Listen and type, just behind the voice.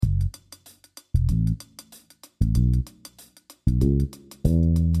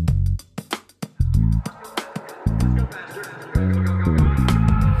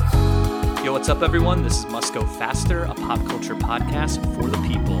up, everyone? This is Must Go Faster, a pop culture podcast for the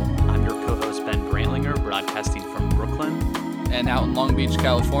people. I'm your co-host, Ben Brantlinger, broadcasting from Brooklyn. And out in Long Beach,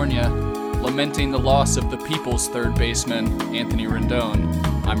 California, lamenting the loss of the people's third baseman, Anthony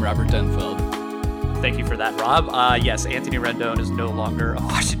Rendon, I'm Robert Denfeld. Thank you for that, Rob. Yes, Anthony Rendon is no longer a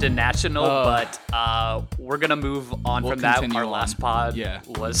Washington National, but we're going to move on from that. Our last pod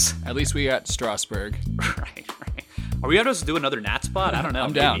was... At least we got Strasburg. Right. Are we going to do another Nats pod? I don't know.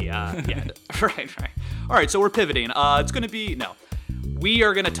 I'm maybe. down. Right. All right, so we're pivoting. It's going to be... No. We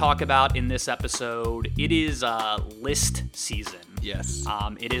are going to talk about, in this episode, it is list season. Yes.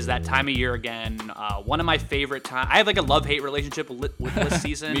 It is that time of year again. One of my favorite times. I have like a love-hate relationship with list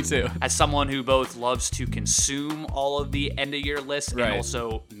season. Me too. As someone who both loves to consume all of the end-of-year lists and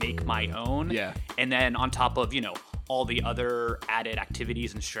also make my own. Yeah. And then on top of, all the other added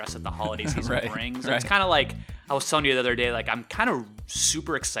activities and stress that the holiday season brings. It's kind of like, I was telling you the other day, like I'm kind of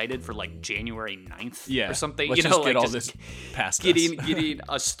super excited for like January 9th or something. Let's just get all this past getting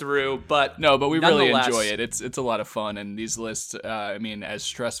us through. But we really enjoy it. It's a lot of fun. And these lists, as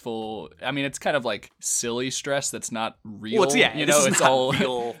stressful, it's kind of like silly stress that's not real. Well, it's all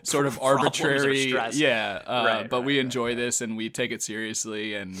real sort of arbitrary. Yeah. But we enjoy this and we take it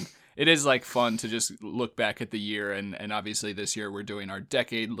seriously. And it is like fun to just look back at the year, and obviously this year we're doing our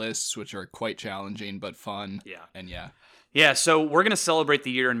decade lists, which are quite challenging but fun. Yeah, so we're going to celebrate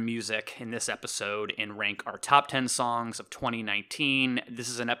the year in music in this episode and rank our top 10 songs of 2019. This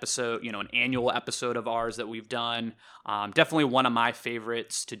is an episode, an annual episode of ours that we've done. Definitely one of my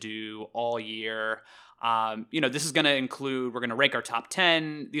favorites to do all year. This is going to include, we're going to rank our top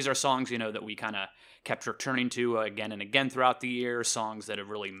 10. These are songs, that we kind of kept returning to again and again throughout the year, songs that have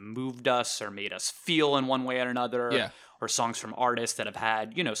really moved us or made us feel in one way or another, or songs from artists that have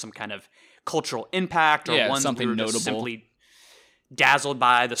had, some kind of cultural impact, or ones something we were notable. just simply dazzled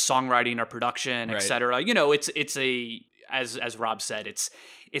by the songwriting or production, etc. It's a, as Rob said,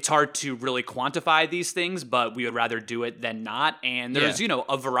 it's hard to really quantify these things, but we would rather do it than not. And there's,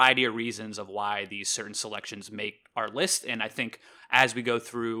 a variety of reasons of why these certain selections make our list. And I think as we go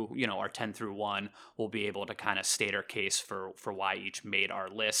through, our 10 through 1, we'll be able to kind of state our case for why each made our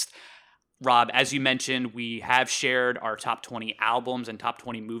list. Rob, as you mentioned, we have shared our top 20 albums and top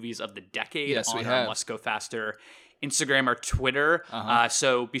 20 movies of the decade on our Must Go Faster Instagram or Twitter.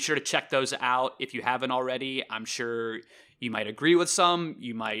 So be sure to check those out if you haven't already. I'm sure you might agree with some,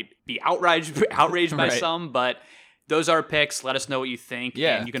 you might be outraged by some, but those are our picks. Let us know what you think.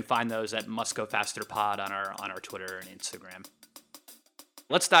 And you can find those at Must Go Faster Pod on our Twitter and Instagram.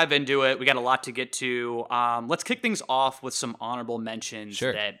 Let's dive into it. We got a lot to get to. Let's kick things off with some honorable mentions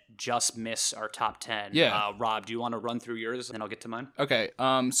that just miss our top 10. Rob, do you want to run through yours and then I'll get to mine? Okay.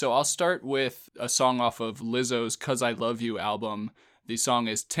 So I'll start with a song off of Lizzo's 'Cause I Love You album. The song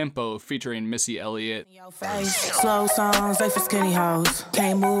is Tempo featuring Missy Elliott. Slow songs, they for skinny hoes.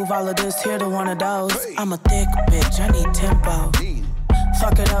 Can't move all of this, here to one of those. I'm a thick bitch, I need tempo.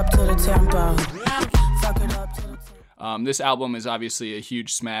 Fuck it up to the tempo. Fuck it up to the tempo. This album is obviously a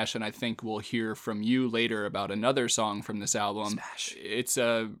huge smash, and I think we'll hear from you later about another song from this album. Smash. It's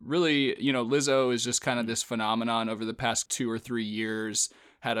really, Lizzo is just kind of this phenomenon over the past 2 or 3 years.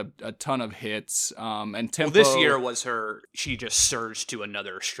 Had a ton of hits, and Tempo. Well, this year was she just surged to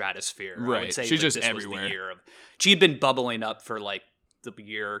another stratosphere. Right, I would say she's just this everywhere. Was the year she had been bubbling up for like the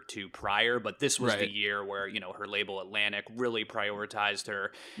year or two prior, but this was the year where, her label Atlantic really prioritized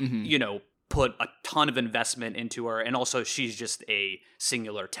her, put a ton of investment into her, and also she's just a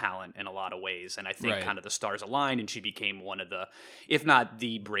singular talent in a lot of ways, and I think kind of the stars aligned, and she became one of the, if not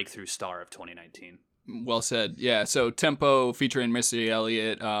the breakthrough star of 2019. Well said. Yeah, so Tempo featuring Missy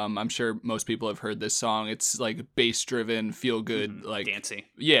Elliott. I'm sure most people have heard this song. It's like bass-driven, feel-good, like dancey.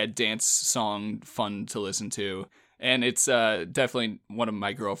 Yeah, dance song, fun to listen to. And it's definitely one of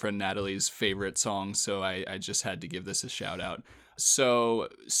my girlfriend Natalie's favorite songs, so I just had to give this a shout-out. So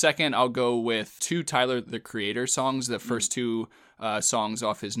second, I'll go with 2 Tyler, the Creator songs, the first 2 songs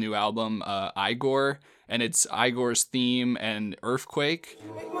off his new album, Igor, and it's Igor's Theme and Earthquake.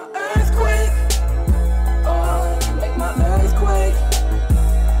 Make my earthquake. Oh, you make my earthquake.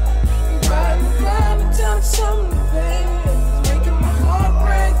 Ride the climb and tell me something, baby. It's making my heart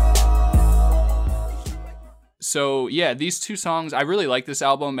break. So yeah, these 2 songs, I really like this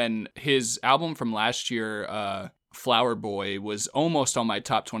album, and his album from last year, Flower Boy, was almost on my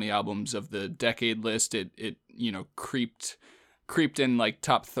top 20 albums of the decade list. It creeped in like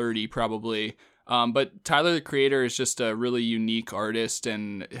top 30 probably. But Tyler, the Creator, is just a really unique artist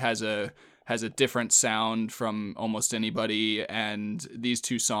and has a different sound from almost anybody. And these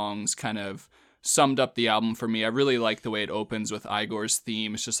 2 songs kind of summed up the album for me. I really like the way it opens with Igor's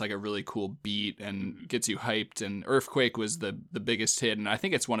theme. It's just like a really cool beat and gets you hyped. And Earthquake was the biggest hit, and I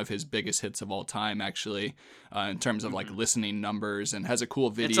think it's one of his biggest hits of all time, actually, in terms of like listening numbers, and has a cool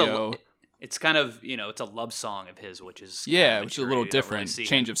video. It's kind of, it's a love song of his, which is which is a little different,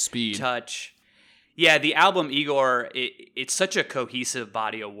 change of speed. Touch. Yeah, the album Igor, it's such a cohesive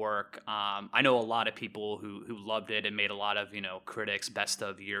body of work. I know a lot of people who loved it and made a lot of, critics' best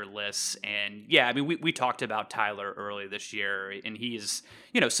of year lists. And yeah, I mean, we talked about Tyler early this year, and he is,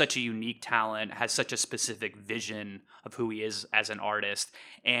 such a unique talent, has such a specific vision of who he is as an artist.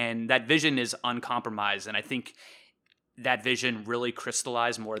 And that vision is uncompromised. And I think that vision really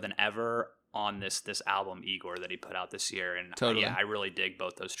crystallized more than ever on this album Igor that he put out this year, and totally. I really dig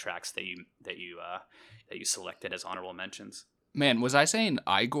both those tracks that you selected as honorable mentions. Man, was I saying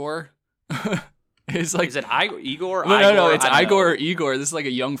Igor? Is it Igor? No, it's Igor or Igor. This is like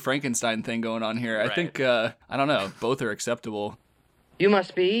a young Frankenstein thing going on here. Right. I think I don't know. Both are acceptable. You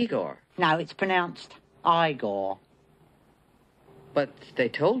must be Igor. No, it's pronounced Igor. But they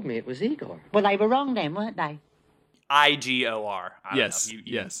told me it was Igor. Well, they were wrong then, weren't they? Igor. Yes.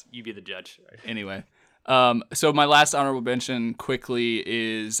 Yes. You be the judge. Anyway, so my last honorable mention quickly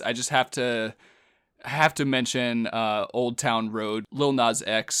is I just have to mention Old Town Road, Lil Nas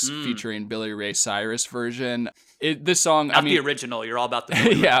X featuring Billy Ray Cyrus version. This song, not the original. You're all about the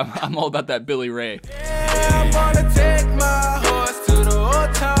Billy Ray. Yeah, I'm all about that Billy Ray. Yeah, I'm gonna take my horse to the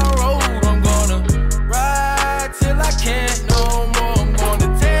Old Town Road. I'm gonna ride till I can't no more. I'm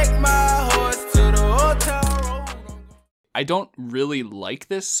gonna take my horse to the Old Town Road. I don't really like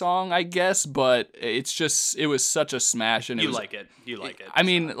this song, I guess, but it was such a smash. And you like it. I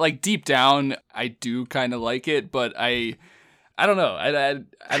mean, like deep down, I do kind of like it, but I don't know.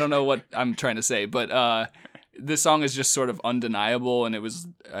 I don't know what I'm trying to say, but this song is just sort of undeniable, and it was,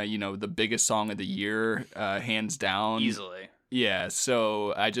 the biggest song of the year, hands down. Easily. Yeah,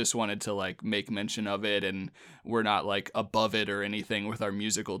 so I just wanted to like make mention of it, and we're not like above it or anything with our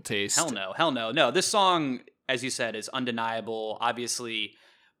musical taste. Hell no. No, this song, as you said, is undeniable. Obviously,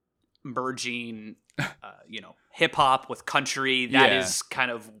 merging, hip hop with country. That is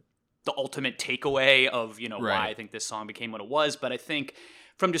kind of the ultimate takeaway of, why I think this song became what it was. But I think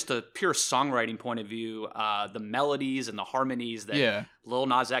from just a pure songwriting point of view, the melodies and the harmonies that Lil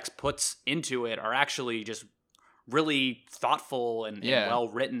Nas X puts into it are actually just really thoughtful and well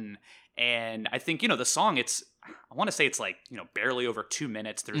written. And I think, the song, I want to say it's like, barely over 2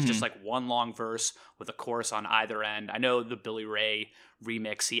 minutes. There's just like one long verse with a chorus on either end. I know the Billy Ray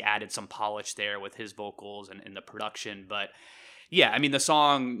remix, he added some polish there with his vocals and the production. But yeah, I mean, the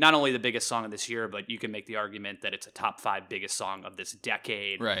song, not only the biggest song of this year, but you can make the argument that it's a top 5 biggest song of this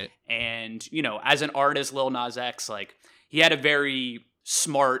decade. Right. And, as an artist, Lil Nas X, like, he had a very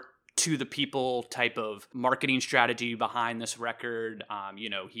smart, to the people type of marketing strategy behind this record.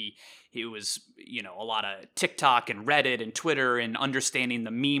 He was, a lot of TikTok and Reddit and Twitter and understanding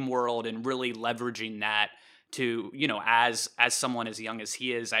the meme world and really leveraging that to, as someone as young as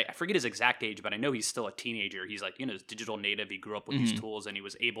he is. I forget his exact age, but I know he's still a teenager. He's like, he's digital native. He grew up with these tools, and he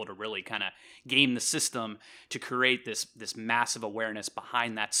was able to really kind of game the system to create this massive awareness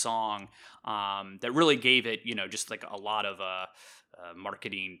behind that song that really gave it, just like a lot of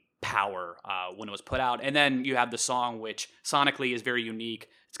marketing power when it was put out. And then you have the song, which sonically is very unique.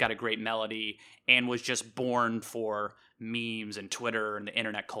 It's got a great melody and was just born for memes and Twitter and the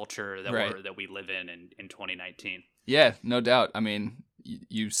internet culture that we live in 2019. Yeah, no doubt. I mean,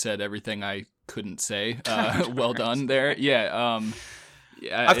 you said everything I couldn't say. Well done there. Yeah.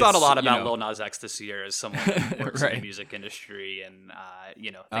 I've thought a lot about Lil Nas X this year as someone that works in the music industry, and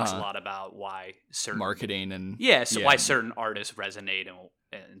thinks a lot about why certain marketing and why certain artists resonate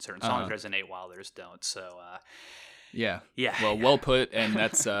and certain songs resonate while others don't. So yeah. Well put. And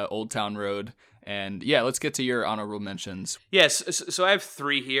that's Old Town Road. And yeah, let's get to your honorable mentions. Yes, so I have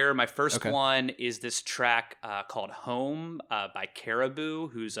 3 here. My first one is this track called Home by Caribou,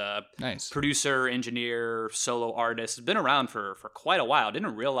 who's a producer, engineer, solo artist. Has been around for quite a while.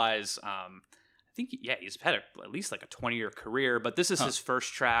 Didn't realize, I think, he's had at least like a 20-year career, but this is his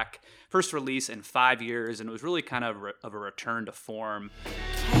first release in 5 years, and it was really kind of a return to form.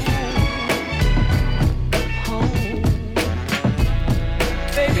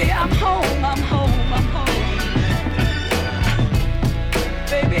 Baby, I'm home, I'm home, I'm home.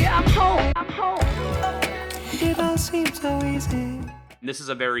 Baby, I'm home, I'm home. It all seems so easy. This is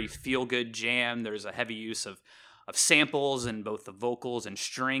a very feel-good jam. There's a heavy use of samples in both the vocals and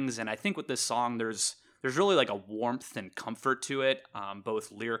strings, and I think with this song there's there's really like a warmth and comfort to it,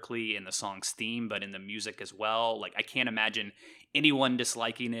 both lyrically in the song's theme, but in the music as well. Like, I can't imagine anyone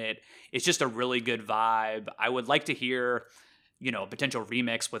disliking it. It's just a really good vibe. I would like to hear, a potential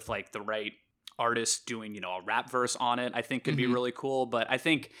remix with like the right artist doing, a rap verse on it. I think could be really cool. But I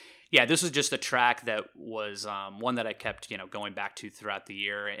think, this was just a track that was one that I kept, going back to throughout the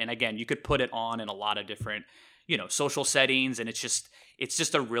year. And again, you could put it on in a lot of different, social settings, and it's just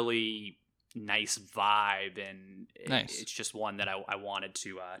a really nice vibe, and it's just one that I wanted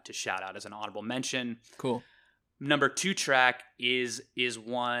to shout out as an honorable mention. Cool. Number 2 track is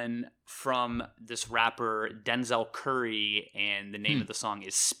one from this rapper Denzel Curry, and the name of the song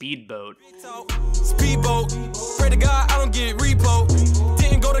is Speedboat. Speedboat, pray to God I don't get repo.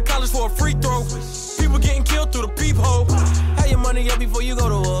 Didn't go to college for a free throw. People getting killed through the peephole. Have your money up before you go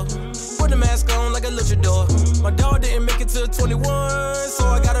to war. Put the mask on like a luchador. My dog didn't make it to 21, so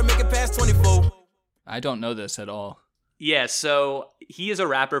I gotta make it past 24. I don't know this at all. Yeah, so he is a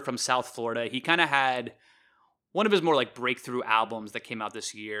rapper from South Florida. He kind of had one of his more like breakthrough albums that came out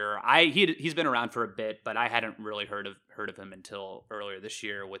this year. He's been around for a bit, but I hadn't really heard of him until earlier this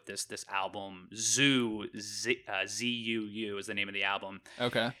year with this album. Zoo, Z-U-U is the name of the album.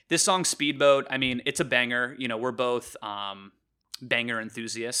 Okay. This song Speedboat, I mean, it's a banger. We're both banger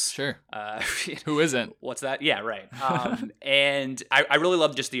enthusiasts. Sure. Who isn't? What's that? Yeah, right. And I really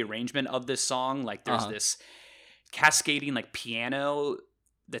love just the arrangement of this song. Like, there's this cascading like piano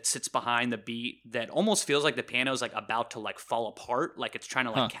that sits behind the beat that almost feels like the piano is like about to like fall apart, like it's trying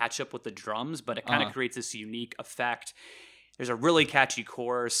to like catch up with the drums, but it kind of creates this unique effect. There's a really catchy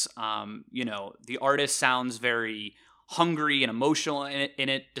chorus. The artist sounds very hungry and emotional in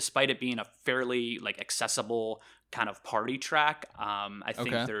it, despite it being a fairly like accessible kind of party track. I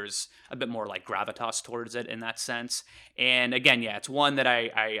think there's a bit more like gravitas towards it in that sense. And again, it's one that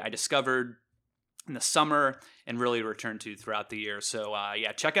I discovered in the summer and really returned to throughout the year. So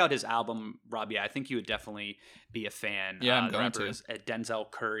check out his album, Rob. I think you would definitely be a fan. I'm going to. Is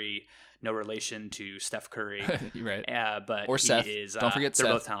Denzel Curry, no relation to Steph Curry, right? But or he Seth. is. Don't forget they're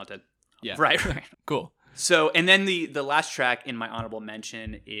Seth. both talented. Yeah. Right. Cool. So, and then the last track in my honorable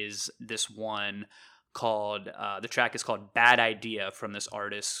mention is this one called. The track is called "Bad Idea" from this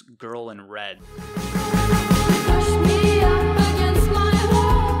artist, Girl in Red. Push me up against my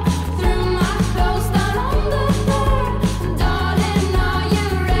wall, through my clothes down on the floor. Darling, are you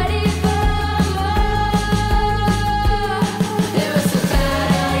ready for more? It was a bad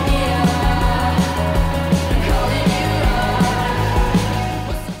idea, calling you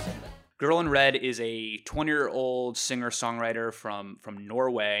up. Girl in Red is a 20-year-old singer-songwriter from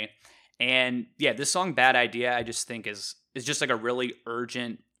Norway. And this song "Bad Idea" I just think is just like a really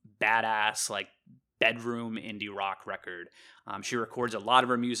urgent, badass, like bedroom indie rock record. She records a lot of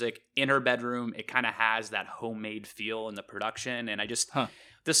her music in her bedroom. It kind of has that homemade feel in the production. And I just,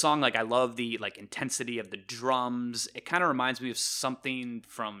 this song, like, I love the like intensity of the drums. It kind of reminds me of something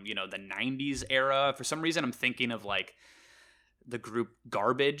from, the 90s era. For some reason, I'm thinking of like the group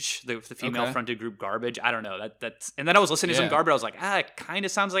Garbage, the female fronted group Garbage. I don't know. That's and then I was listening to some Garbage. I was like, it kind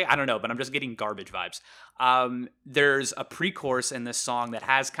of sounds like, I don't know, but I'm just getting Garbage vibes. There's a pre-chorus in this song that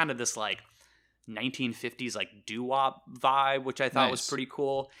has kind of this like 1950s like doo-wop vibe, which I thought was pretty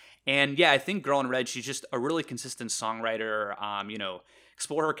cool. And I think Girl in Red, she's just a really consistent songwriter.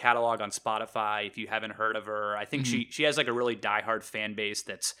 Explore her catalog on Spotify if you haven't heard of her. I think she has like a really diehard fan base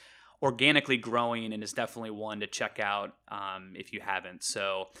that's organically growing and is definitely one to check out if you haven't.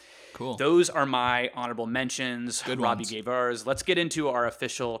 So cool. Those are my honorable mentions. Good Robbie ones. gave ours. Let's get into our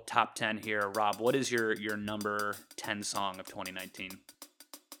official top 10 here. Rob, what is your number 10 song of 2019?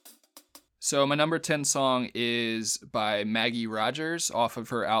 So my number 10 song is by Maggie Rogers off of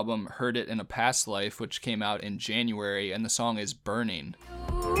her album Heard It in a Past Life, which came out in January, and the song is Burning.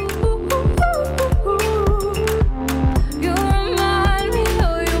 You remind me,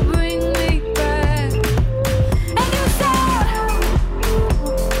 oh, you bring me back. And you said,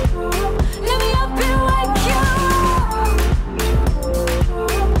 let me help you wake you up.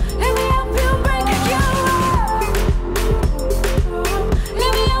 Let me help you break you up.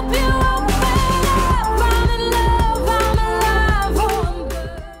 Let me help you open up. I'm in love, I'm alive, oh, I'm good.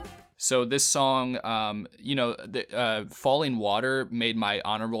 So this song, Falling Water made my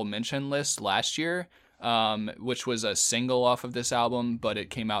honorable mention list last year, which was a single off of this album, but it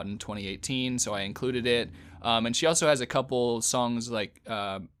came out in 2018, so I included it. And she also has a couple songs like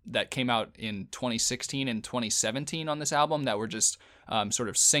that came out in 2016 and 2017 on this album that were just sort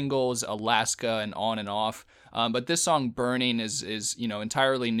of singles, Alaska and On and Off. But this song, Burning, is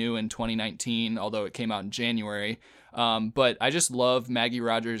entirely new in 2019, although it came out in January. But I just love Maggie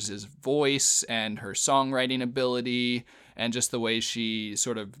Rogers' voice and her songwriting ability and just the way she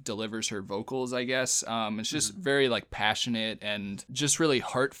sort of delivers her vocals, I guess. It's just very like passionate and just really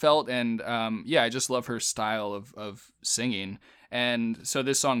heartfelt. And I just love her style of singing. And so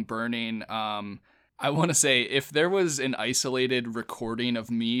this song, Burning, I want to say, if there was an isolated recording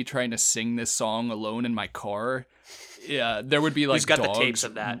of me trying to sing this song alone in my car, yeah, there would be like Who's got dogs the tapes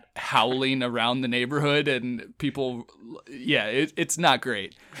of that? howling around the neighborhood and people. Yeah, it's not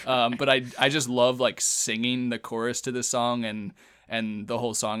great. But I just love like singing the chorus to this song and the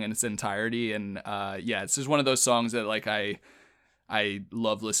whole song in its entirety. And it's just one of those songs that like I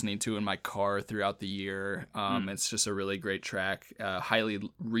love listening to in my car throughout the year. It's just a really great track, highly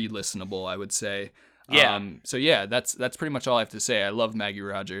re-listenable, I would say. Yeah. That's pretty much all I have to say. I love Maggie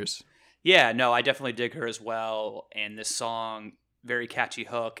Rogers. Yeah, no, I definitely dig her as well. And this song, very catchy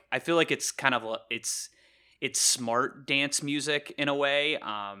hook. I feel like it's kind of it's smart dance music in a way.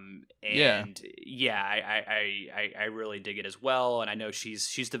 I really dig it as well. And I know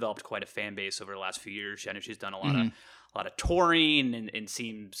she's developed quite a fan base over the last few years. I know she's done a lot of touring, and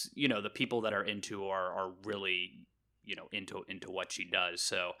seems the people that are into are really into what she does.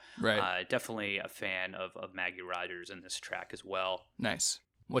 So definitely a fan of Maggie Rogers in this track as well. Nice.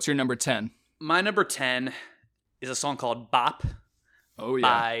 What's your number 10? My number 10 is a song called Bop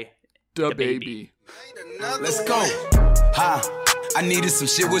by DaBaby. Let's go. I needed some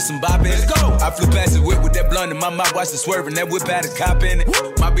shit with some bop in it. Let's go. I flew past the whip with that blunt in my mouth, watched it swerving. That whip had a cop in it.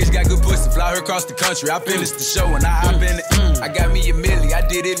 My bitch got good pussy, fly her across the country. I finished the show and I hop in it. I got me a milli, I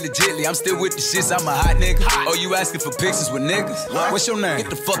did it legitly. I'm still with the shits, I'm a hot nigga. Oh, you asking for pictures with niggas? What's your name? Get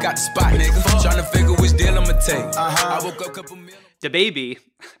the fuck out the spot, nigga. Tryna figure which deal I'ma take. I woke up couple million. DaBaby.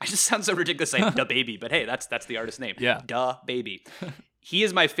 I just sound so ridiculous saying DaBaby, but hey, that's the artist name. Yeah. DaBaby. He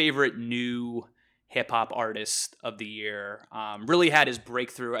is my favorite new hip hop artist of the year. Really had his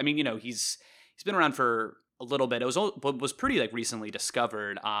breakthrough. I mean, he's been around for a little bit. It was pretty like recently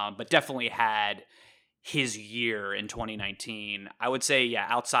discovered, but definitely had his year in 2019. I would say,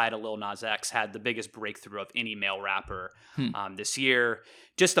 outside of Lil Nas X, had the biggest breakthrough of any male rapper this year.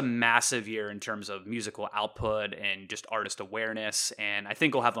 Just a massive year in terms of musical output and just artist awareness. And I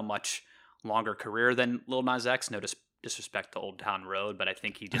think he'll have a much longer career than Lil Nas X. No disrespect to Old Town Road, but I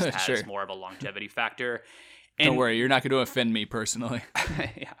think he just has Sure. more of a longevity factor. Don't worry, you're not going to offend me personally.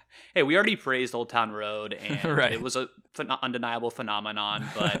 Yeah. Hey, we already praised Old Town Road, and Right. it was a undeniable phenomenon.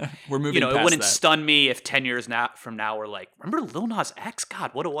 But We're moving it past wouldn't that. stun me if 10 years from now we're like, remember Lil Nas X?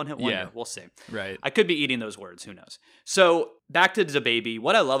 God, what a one-hit wonder. Yeah. We'll see. Right. I could be eating those words. Who knows? So back to DaBaby.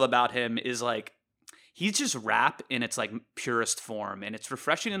 What I love about him is like he's just rap in its like purest form, and it's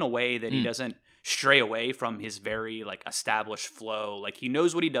refreshing in a way that he doesn't stray away from his very like established flow. Like he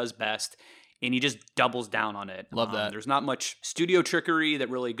knows what he does best, and he just doubles down on it. Love that. There's not much studio trickery that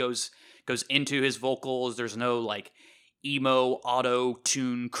really goes into his vocals. There's no like emo auto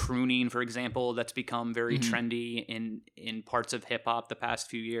tune crooning, for example, that's become very trendy in parts of hip hop the past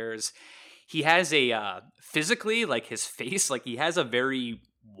few years. He has a physically, like his face, like he has a very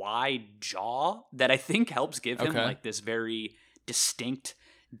wide jaw that I think helps give him Okay. like this very distinct,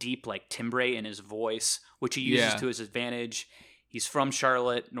 deep like timbre in his voice, which he uses Yeah. to his advantage. He's from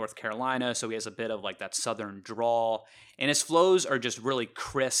Charlotte, North Carolina, so he has a bit of like that southern drawl, and his flows are just really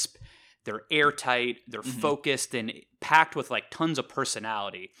crisp. They're airtight, they're focused and packed with like tons of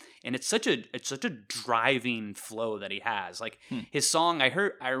personality. And it's such a driving flow that he has. Like his song, I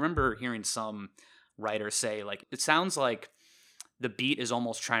remember hearing some writers say like it sounds like the beat is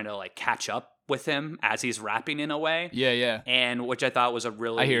almost trying to like catch up with him as he's rapping in a way. Yeah. And which I thought was a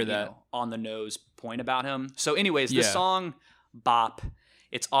really I hear that. on the nose point about him. So anyways, this Yeah. song Bop,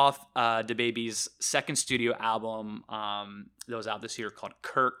 it's off DaBaby's second studio album that was out this year called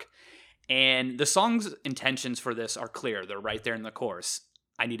Kirk. And the song's intentions for this are clear. They're right there in the chorus.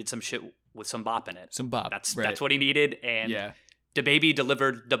 I needed some shit with some bop in it. Some bop. That's right. what he needed, and Yeah. DaBaby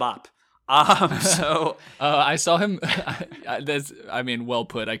delivered the bop. So I saw him. Well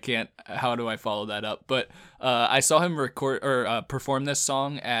put. I can't. How do I follow that up? But I saw him record or perform this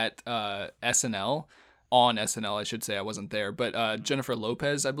song at SNL. On SNL, I should say. I wasn't there, but Jennifer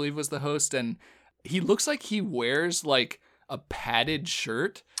Lopez, I believe, was the host, and he looks like he wears like a padded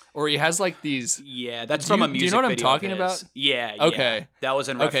shirt, or he has like these. yeah, that's Do from you- a do you music know what I'm video of talking his. about? Yeah. Okay. That was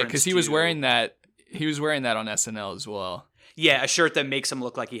in reference. Okay, because he was to- wearing that. He was wearing that on SNL as well. Yeah, a shirt that makes him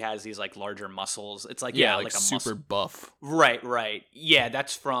look like he has these like larger muscles. It's like Yeah, like a super muscle. buff. Right. Yeah,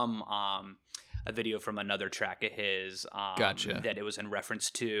 that's from a video from another track of his Gotcha. that it was in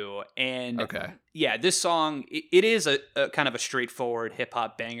reference to. And Okay. yeah, this song, it is a kind of a straightforward hip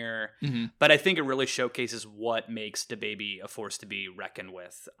hop banger, but I think it really showcases what makes DaBaby a force to be reckoned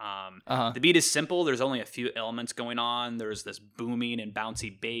with. The beat is simple. There's only a few elements going on. There's this booming and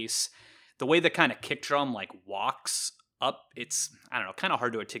bouncy bass. The way the kind of kick drum like walks up, it's, I don't know, kind of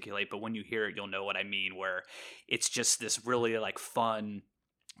hard to articulate, but when you hear it, you'll know what I mean, where it's just this really like fun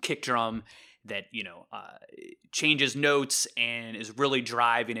kick drum that, you know, changes notes and is really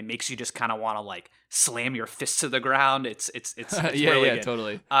driving and makes you just kind of want to like slam your fists to the ground. It's yeah, really yeah, good.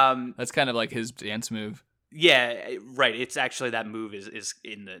 totally. That's kind of like his dance move. Yeah, right. It's actually, that move is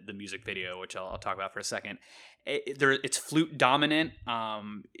in the music video, which I'll talk about for a second. It's flute dominant.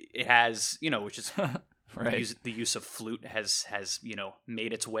 It has, you know, which is Right. the use of flute has you know,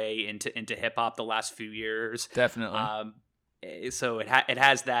 made its way into hip hop the last few years. Definitely. So it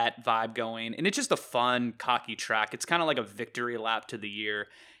has that vibe going, and it's just a fun, cocky track. It's kind of like a victory lap to the year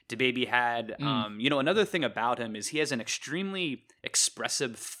DaBaby had. You know, another thing about him is he has an extremely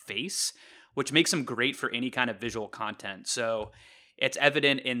expressive face, which makes him great for any kind of visual content. So it's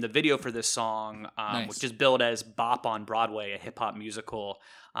evident in the video for this song, Nice. which is billed as Bop on Broadway, a hip hop musical.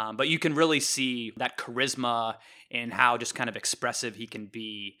 But you can really see that charisma and how just kind of expressive he can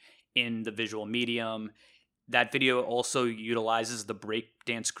be in the visual medium. That video also utilizes the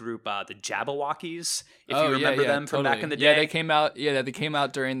breakdance group, the Jabberwockies, if you remember them from back in the day. Yeah, they came out. Yeah, they came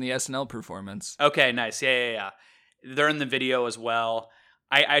out during the SNL performance. Okay, nice. Yeah. They're in the video as well.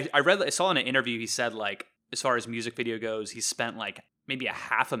 I saw in an interview, he said, like, as far as music video goes, he spent like maybe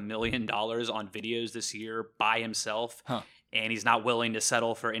 $500,000 on videos this year by himself, and he's not willing to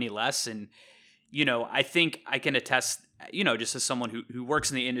settle for any less. And, you know, I think I can attest, you know, just as someone who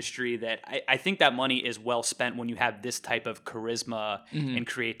works in the industry, that I think that money is well spent when you have this type of charisma and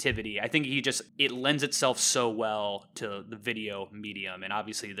creativity. I think it lends itself so well to the video medium, and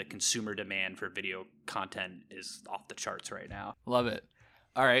obviously the consumer demand for video content is off the charts right now. Love it.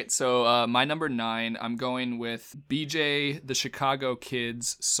 All right, so my number 9, I'm going with BJ the Chicago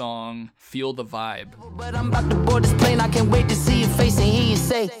Kids song "Feel the Vibe." But I'm about to board this plane. I can't wait to see your face and hear you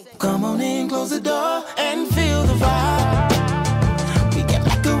say, come on in, close the door, and feel the vibe. We get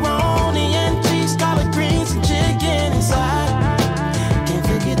macaroni and cheese, collard greens, and chicken inside. Can't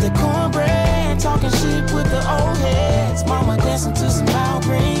forget the cornbread, talking shit with the old heads. Mama dancing to some loud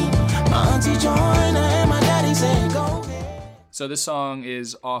green. My auntie joined her and my daddy said, go ahead. So this song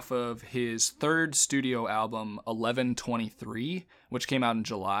is off of his 3rd studio album, 1123, which came out in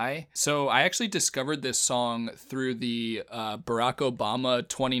July. So I actually discovered this song through the Barack Obama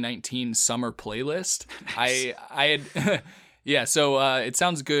 2019 summer playlist. I had... Yeah, so it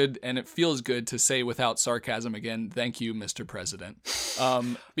sounds good and it feels good to say without sarcasm again, thank you, Mr. President.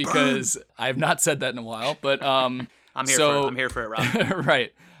 Because I have not said that in a while, but... I'm here for it, Rob.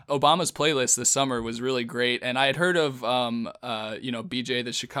 Right. Obama's playlist this summer was really great, and I had heard of you know, BJ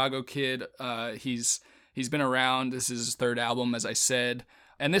the Chicago Kid. He's been around. This is his 3rd album, as I said.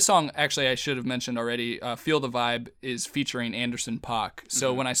 And this song, actually, I should have mentioned already, Feel the Vibe, is featuring Anderson .Paak.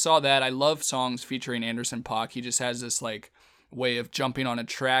 So when I saw that, I love songs featuring Anderson .Paak. He just has this like way of jumping on a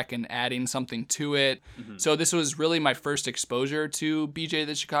track and adding something to it. So this was really my first exposure to BJ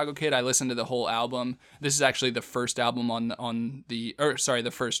the Chicago Kid. I listened to the whole album. This is actually the first album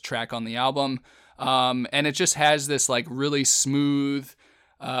the first track on the album. And it just has this like really smooth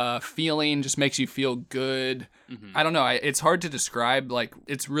feeling, just makes you feel good. I don't know. It's hard to describe. Like,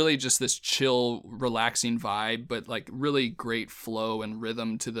 it's really just this chill, relaxing vibe, but like really great flow and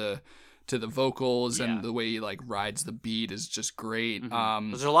rhythm to the vocals, and the way he like rides the beat is just great.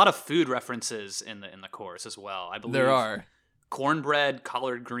 There's a lot of food references in the chorus as well. I believe There are cornbread,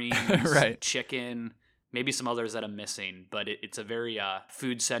 collard greens, Right. chicken, maybe some others that I'm missing, but it's a very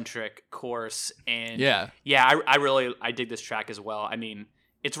food centric chorus. And I dig this track as well. I mean,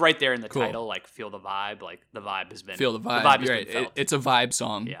 it's right there in the title, like feel the vibe. Like the vibe has been Feel the vibe. has You're been right. felt. It's a vibe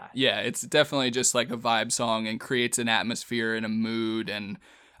song. Yeah. It's definitely just like a vibe song and creates an atmosphere and a mood. And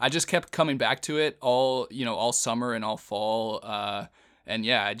I just kept coming back to it all summer and all fall. And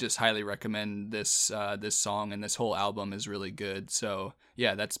yeah, I just highly recommend this song, and this whole album is really good. So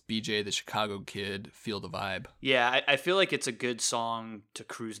yeah, that's BJ the Chicago Kid, Feel the Vibe. Yeah, I feel like it's a good song to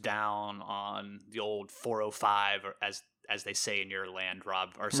cruise down on the old 405, or as they say in your land,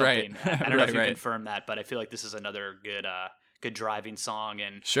 Rob, or something. Right. I don't know if you Right. confirm that, but I feel like this is another good driving song.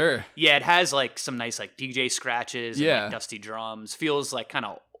 And Sure. yeah, it has like some nice like DJ scratches and Yeah. like dusty drums. Feels like kind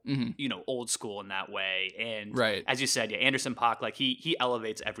of old school in that way. And Right. as you said, Anderson .Paak, like he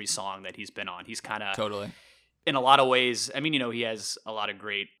elevates every song that he's been on. He's kind of Totally. in a lot of ways, I mean, he has a lot of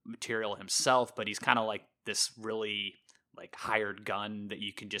great material himself, but he's kind of like this really like hired gun that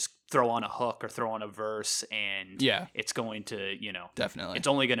you can just throw on a hook or throw on a verse, and it's going to, definitely, it's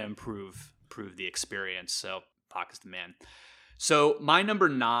only going to improve the experience. So Pac is the man. So my number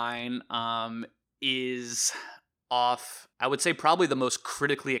 9 is off, I would say, probably the most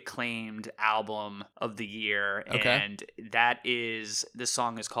critically acclaimed album of the year. Okay. And this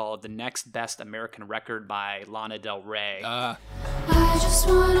song is called The Next Best American Record by Lana Del Rey. I just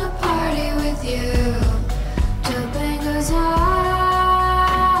wanna party with you. Jumping goes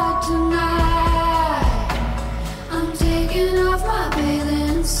hard tonight. I'm taking off my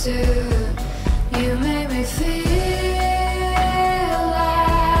bathing suit. You make me feel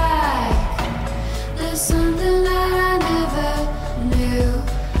like there's something that I never knew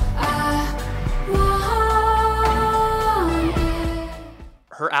I wanted.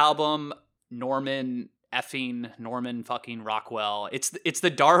 Her album, Norman fucking Rockwell. It's the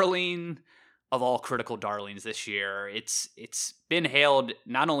darling of all critical darlings this year. It's been hailed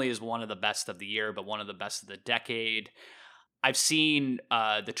not only as one of the best of the year, but one of the best of the decade. I've seen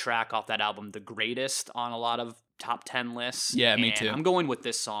the track off that album, The Greatest, on a lot of top 10 lists. Yeah, me and too. I'm going with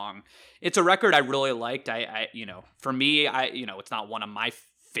this song. It's a record I really liked. I for me, it's not one of my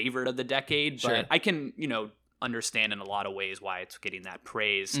favorite of the decade, but Sure. I can, understand in a lot of ways why it's getting that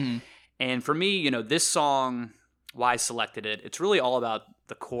praise. Mm-hmm. And for me, this song, why I selected it, it's really all about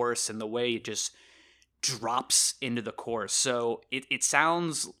the chorus and the way it just drops into the chorus. So it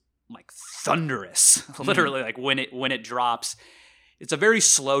sounds like thunderous, literally, like when it drops. It's a very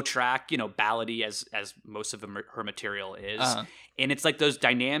slow track, ballady as most of her material is. And it's like those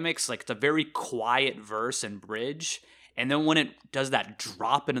dynamics, like it's a very quiet verse and bridge. And then when it does that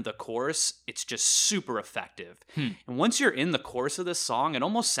drop into the chorus, it's just super effective. And once you're in the chorus of this song, it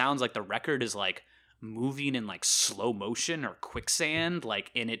almost sounds like the record is like moving in like slow motion or quicksand.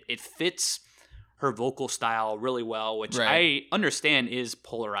 Like, and it fits her vocal style really well, which Right. I understand is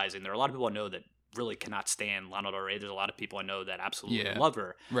polarizing. There are a lot of people I know that really cannot stand Lana Del Rey. There's a lot of people I know that absolutely love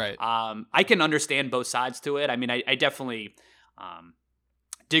her. Right. I can understand both sides to it. I mean, I definitely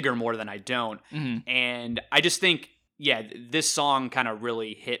dig her more than I don't. Mhm. And I just think, this song kind of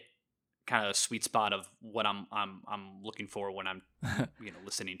really hit kind of a sweet spot of what I'm looking for when I'm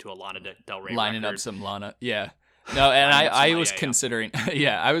listening to a Lana Del Rey Lining record. up some Lana. Yeah. No, and Lining up I some- was yeah. considering,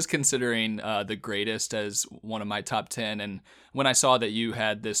 I was considering The Greatest as one of my top 10. And when I saw that you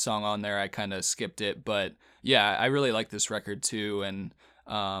had this song on there, I kind of skipped it. But yeah, I really like this record too. And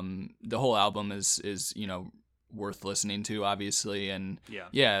the whole album is worth listening to, obviously. And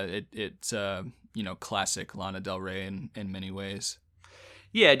it's classic Lana Del Rey in many ways.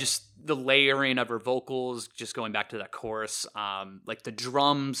 Yeah, just the layering of her vocals, just going back to that chorus. Like the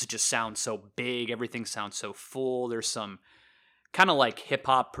drums just sound so big. Everything sounds so full. There's some kind of like hip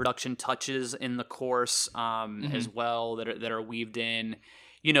hop production touches in the chorus as well that are weaved in.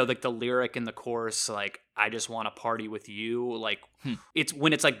 Like the lyric in the chorus, like, I just want to party with you. Like it's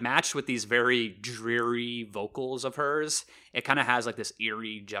when it's like matched with these very dreary vocals of hers, it kind of has like this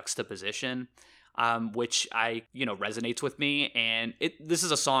eerie juxtaposition. Which resonates with me. And this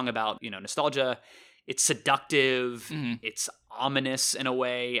is a song about, nostalgia. It's seductive. It's ominous in a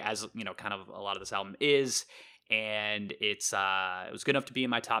way, as, kind of a lot of this album is. And it was good enough to be in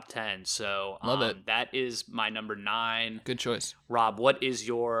my top 10. So Love it. That is my number 9. Good choice. Rob, what is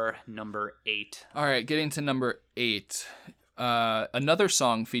your number 8? All right, getting to number 8. Another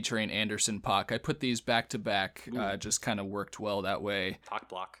song featuring Anderson .Paak. I put these back to back. Just kind of worked well that way. Pac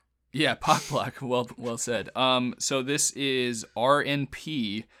Block. Yeah, Pac Block. Well said. So this is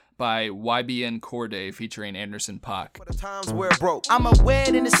RNP by YBN Cordae featuring Anderson .Paak. For the times where broke. I'm a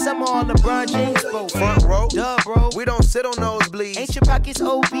wed in the summer on LeBron James boat. Front row. Duh, bro. We don't sit on nosebleeds. Ain't your pockets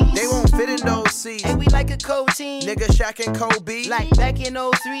obese? They won't fit in those seats. And we like a cold team. Nigga Shaq and Kobe. Like back in 03.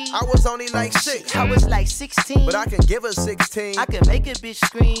 I was only like 6. I was like 16. But I can give her 16. I can make a bitch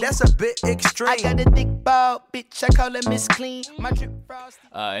scream. That's a bit extreme. I got a thick ball, bitch. I call her Miss Clean. My drip frosty.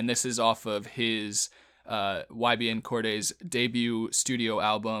 And this is off of his YBN Cordae's debut studio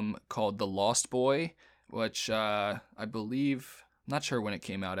album called The Lost Boy, which I believe, I'm not sure when it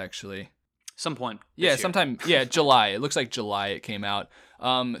came out actually. Some point. this Yeah, year. sometime. Yeah, July. It looks like July it came out.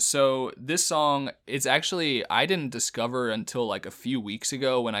 So this song, it's actually, I didn't discover until like a few weeks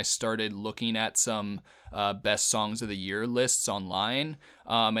ago when I started looking at some best songs of the year lists online.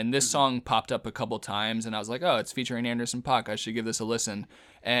 And this song popped up a couple times and I was like, oh, it's featuring Anderson .Paak. I should give this a listen.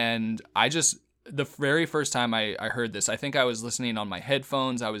 And the very first time I heard this, I think I was listening on my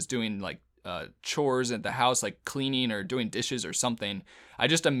headphones. I was doing like chores at the house, like cleaning or doing dishes or something, I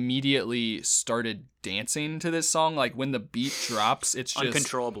just immediately started dancing to this song. Like when the beat drops, it's just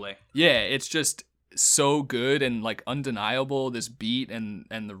uncontrollably. Yeah, it's just so good and like undeniable, this beat and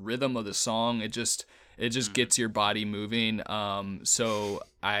the rhythm of the song. It just gets your body moving. So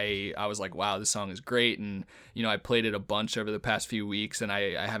I was like, wow, this song is great. And, you know, I played it a bunch over the past few weeks and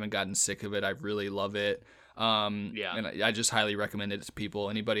I haven't gotten sick of it. I really love it. And I just highly recommend it to people.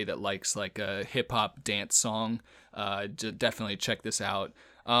 Anybody that likes like a hip hop dance song, definitely check this out.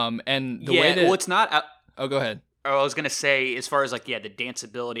 And the way that, well, it's not, oh, go ahead. I was going to say, as far as like, the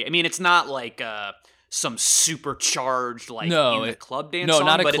danceability, I mean, it's not like, some supercharged, like in the club dance song,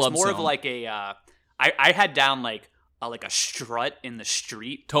 not a but club it's more song. of like I had down like a strut in the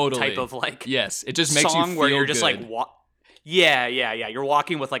street type of like yes, it just makes song you feel where you're just good. like yeah, you're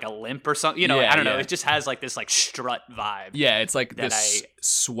walking with like a limp or something, you know. I don't know, it just has like this like strut vibe. Yeah, it's like this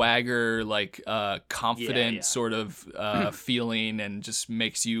swagger, like confident sort of feeling, and just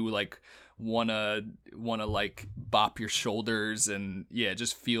makes you like wanna like bop your shoulders and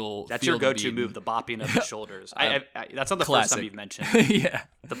just feel. That's feel your go-to move, the bopping of the shoulders. I that's not the classic. first time you've mentioned. Yeah,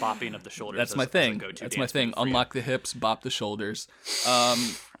 the bopping of the shoulders. That's my thing. That's my thing. Unlock the hips, bop the shoulders.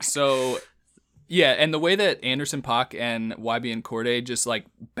 So. Yeah, and the way that Anderson .Paak and YBN Cordae just like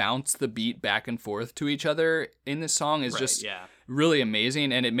bounce the beat back and forth to each other in this song is just really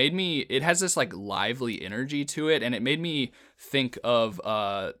amazing. And it has this like lively energy to it. And it made me think of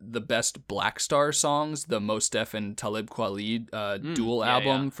the best Black Star songs, the Mos Def and Talib Kweli dual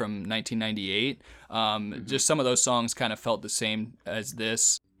album from 1998. Just some of those songs kind of felt the same as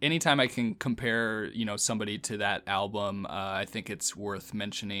this. Anytime I can compare, you know, somebody to that album, I think it's worth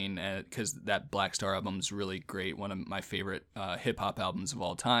mentioning because that Black Star album is really great. One of my favorite hip hop albums of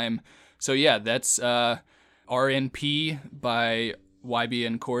all time. So yeah, that's RNP by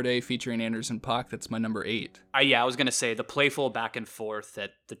YBN Cordae featuring Anderson .Paak. That's my number 8. I was gonna say the playful back and forth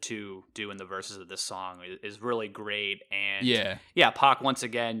that the two do in the verses of this song is really great. And Paak once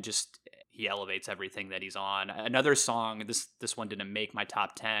again just. He elevates everything that he's on. Another song, this one didn't make my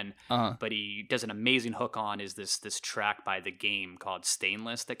top 10, but he does an amazing hook on is this track by The Game called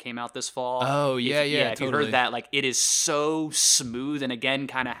Stainless that came out this fall. Oh, If totally. you heard that, like it is so smooth and again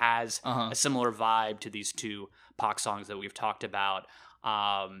kind of has a similar vibe to these two Pac songs that we've talked about.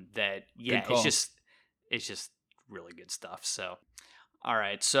 It's just really good stuff. So, all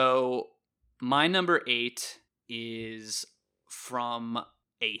right. So my number 8 is from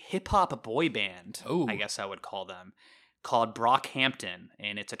a hip-hop boy band, I guess I would call them, called Brockhampton,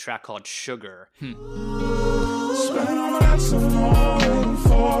 and it's a track called Sugar. Spend all my nights so long waiting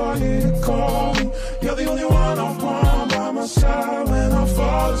for you to call me. You're the only one I want by my side when I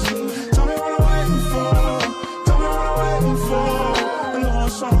fall asleep. Tell me what I'm waiting for. Tell me what I'm waiting for. I know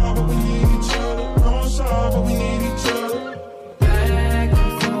it's hard, but we need each other. No, it's hard, but we need each other. Back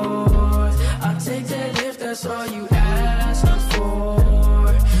and forth. I'll take that if that's all you ask for.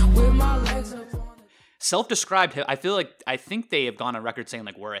 Self-described, I think they have gone on record saying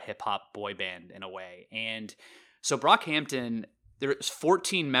like we're a hip-hop boy band in a way. And so Brockhampton, there's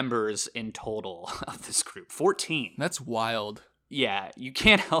 14 members in total of this group. 14. That's wild. Yeah, you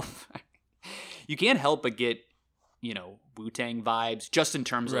can't help but get, you know, Wu-Tang vibes just in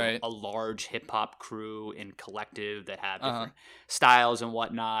terms of a large hip-hop crew and collective that have different styles and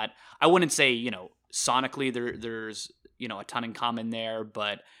whatnot. I wouldn't say, you know, sonically there's, you know, a ton in common there,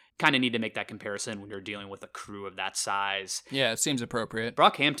 but kind of need to make that comparison when you're dealing with a crew of that size. Yeah, it seems appropriate.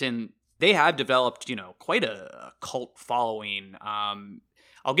 Brockhampton, they have developed, you know, quite a cult following.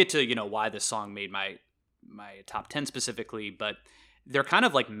 I'll get to, you know, why this song made my top 10 specifically, but they're kind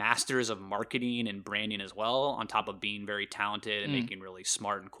of like masters of marketing and branding as well, on top of being very talented and making really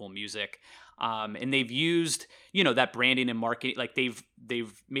smart and cool music. And they've used, you know, that branding and marketing, like they've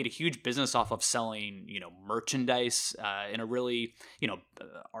made a huge business off of selling, you know, merchandise in a really, you know,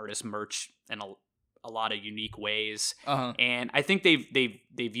 artist merch in a lot of unique ways. And I think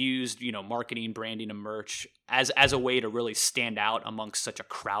they've used, you know, marketing, branding, and merch as a way to really stand out amongst such a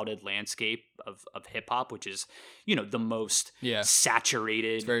crowded landscape of hip hop, which is, you know, the most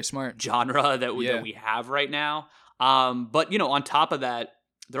saturated, it's very smart genre that we have right now. But you know, on top of that,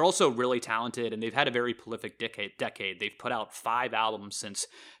 they're also really talented, and they've had a very prolific decade. They've put out 5 albums since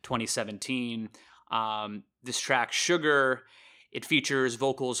 2017. This track, Sugar, it features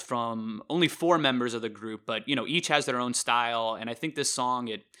vocals from only 4 members of the group, but you know, each has their own style. And I think this song,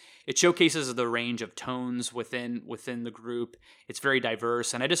 it showcases the range of tones within the group. It's very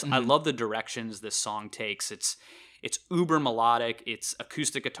diverse, and I love the directions this song takes. It's uber melodic. It's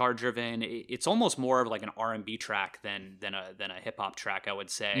acoustic guitar driven. It's almost more of like an R&B track than a hip hop track, I would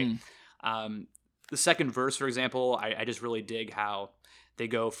say. The second verse, for example, I just really dig how they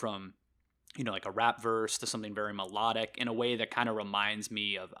go from, like a rap verse to something very melodic in a way that kind of reminds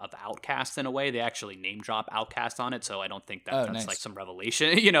me of Outkast in a way. They actually name drop Outkast on it, so I don't think that's nice. like some revelation,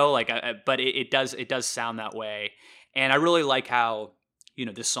 but it does sound that way. And I really like how,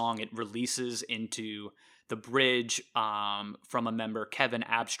 this song, it releases into the bridge from a member, Kevin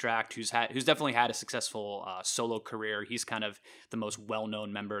Abstract, who's definitely had a successful solo career. He's kind of the most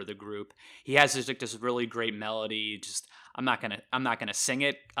well-known member of the group. He has this really great melody. Just I'm not gonna sing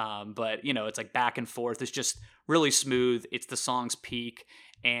it, but it's like back and forth. It's just really smooth. It's the song's peak,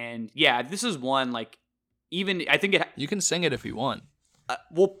 and yeah, this is one like even I think it. You can sing it if you want.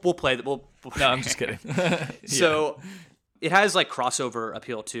 We'll play that. No, I'm just kidding. So. It has like crossover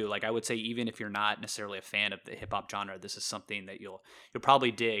appeal too. Like I would say, even if you're not necessarily a fan of the hip hop genre, this is something that you'll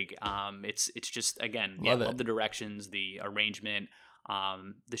probably dig. It's just again, love the directions, the arrangement,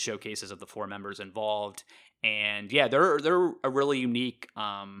 the showcases of the four members involved, and yeah, they're a really unique.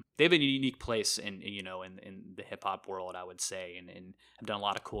 They have a unique place in the hip hop world, I would say, and have done a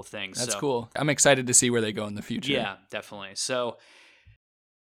lot of cool things. That's cool. I'm excited to see where they go in the future. Yeah, definitely. So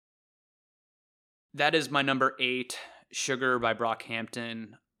that is my number 8. Sugar by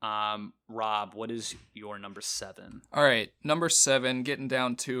Brockhampton. Rob, what is your number 7? All right, number 7, getting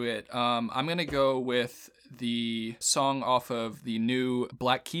down to it. I'm going to go with the song off of the new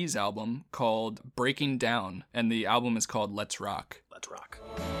Black Keys album called Breaking Down, and the album is called Let's Rock. Let's rock.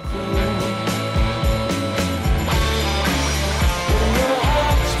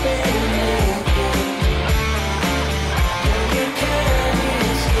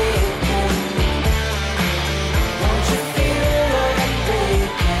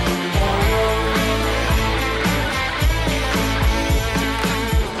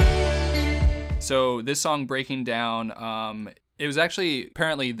 So this song, Breaking Down, it was actually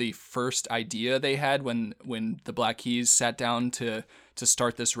apparently the first idea they had when the Black Keys sat down to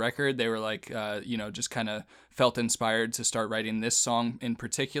start this record. They were like, just kind of felt inspired to start writing this song in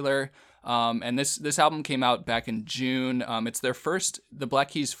particular. And this album came out back in June. It's the Black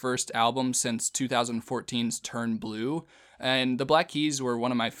Keys' first album since 2014's Turn Blue. And the Black Keys were one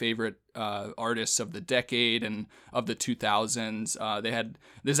of my favorite artists of the decade and of the 2000s.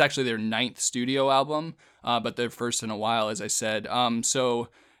 This is actually their 9th studio album, but their first in a while, as I said. So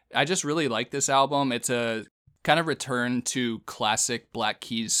I just really like this album. It's a kind of return to classic Black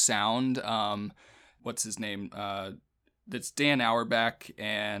Keys sound. What's his name? That's Dan Auerbach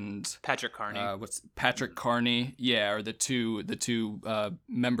and Patrick Carney. Patrick Carney? Yeah, or the two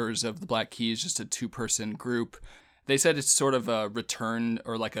members of the Black Keys, just a 2-person group. They said it's sort of a return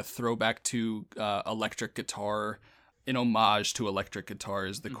or like a throwback to electric guitar, an homage to electric guitar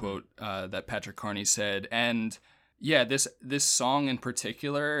is the quote that Patrick Carney said. And yeah, this song in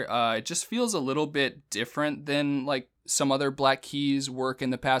particular, it just feels a little bit different than like some other Black Keys work in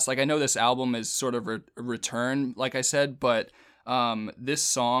the past. Like I know this album is sort of a return, like I said, but this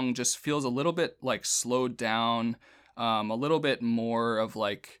song just feels a little bit like slowed down, a little bit more of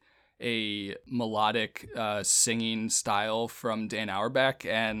like a melodic singing style from Dan Auerbach,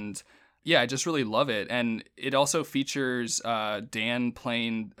 and yeah, I just really love it. And it also features Dan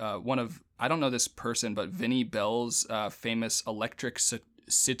playing one of, I don't know this person, but Vinnie Bell's famous electric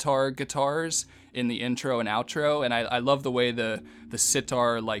sitar guitars in the intro and outro, and I love the way the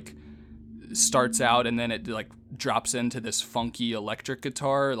sitar like starts out and then it like drops into this funky electric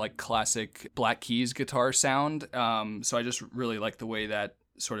guitar, like classic Black Keys guitar sound. So I just really like the way that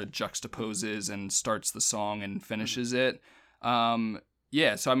sort of juxtaposes and starts the song and finishes it. So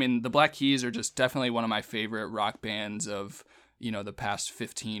I mean, the Black Keys are just definitely one of my favorite rock bands of, the past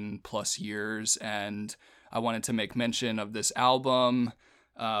 15 plus years. And I wanted to make mention of this album,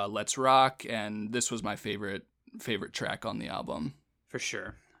 Let's Rock. And this was my favorite track on the album. For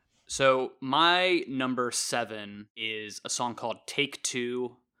sure. So my number 7 is a song called Take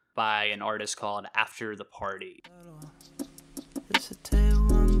Two by an artist called After the Party. It's a day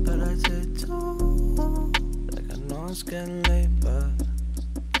one, but I take 2. Like I know it's getting late, but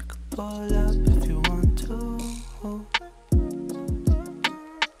you could pull up if you want to.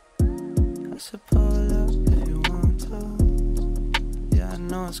 I said pull up if you want to. Yeah, I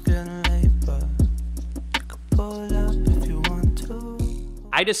know it's getting late, but you could pull up if you want to.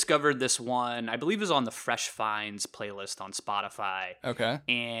 I discovered this one, I believe it was on the Fresh Finds playlist on Spotify. Okay.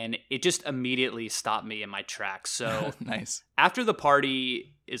 And it just immediately stopped me in my tracks. So nice. After the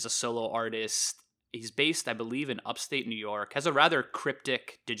Party is a solo artist. He's based, I believe, in upstate New York, has a rather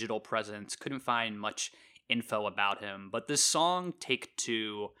cryptic digital presence. Couldn't find much info about him. But this song, Take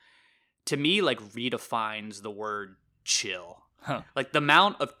Two, to me, like redefines the word chill. Huh. Like the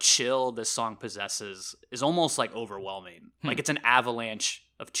amount of chill this song possesses is almost like overwhelming. Like it's an avalanche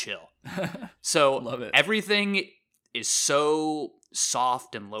of chill. So Love it. everything is so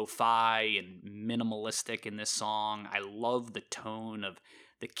soft and lo-fi and minimalistic in this song. I love the tone of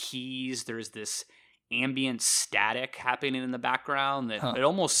the keys. There's this ambient static happening in the background that it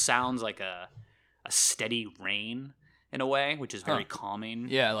almost sounds like a steady rain in a way, which is very calming.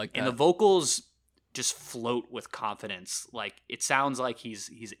 Yeah, I like that. And the vocals just float with confidence. Like it sounds like he's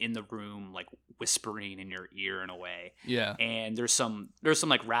in the room, like whispering in your ear in a way. Yeah. And there's some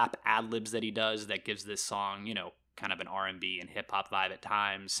like rap ad libs that he does that gives this song, you know, kind of an R&B and hip hop vibe at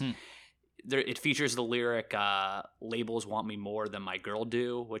times. It features the lyric, labels want me more than my girl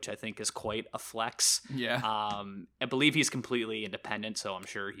do, which I think is quite a flex. Yeah. I believe he's completely independent, so I'm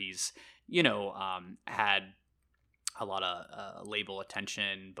sure he's, you know, had a lot of label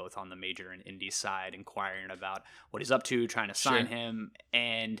attention, both on the major and indie side, inquiring about what he's up to, trying to sign him.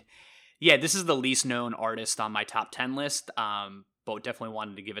 And yeah, this is the least known artist on my top 10 list, but definitely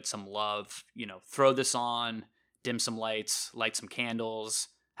wanted to give it some love. You know, throw this on, dim some lights, light some candles,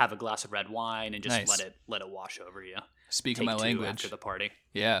 have a glass of red wine, and just let it wash over you. Speaking my language after the party.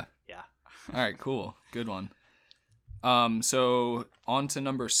 Yeah. All right, cool. Good one. So on to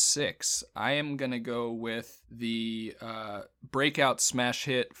number 6. I am gonna go with the breakout smash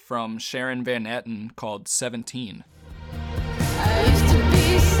hit from Sharon Van Etten called 17. I used to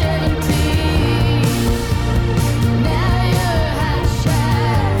be 17. Now you're hot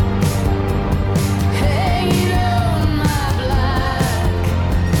shot, hanging on my block.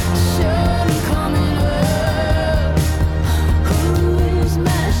 Sun coming up. Who is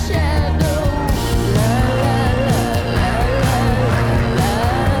my shadow?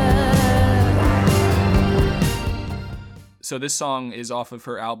 So this song is off of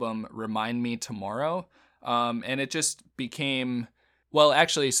her album Remind Me Tomorrow. And it just became, well,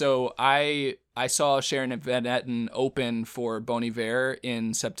 actually, so I saw Sharon Van Etten open for Bon Iver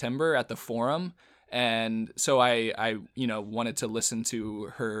in September at the Forum. And so I you know, wanted to listen to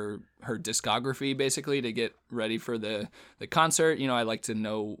her discography basically to get ready for the concert. You know, I like to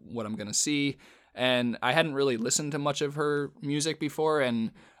know what I'm going to see. And I hadn't really listened to much of her music before,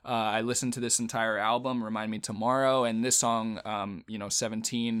 and I listened to this entire album, Remind Me Tomorrow, and this song, you know,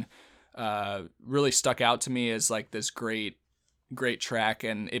 17, really stuck out to me as like this great track,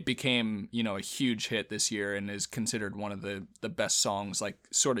 and it became, you know, a huge hit this year and is considered one of the best songs, like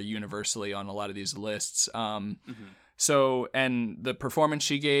sort of universally on a lot of these lists. So, and the performance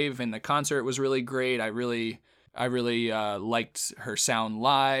she gave in the concert was really great. I really liked her sound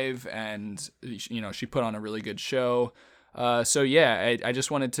live, and you know, she put on a really good show. So yeah, I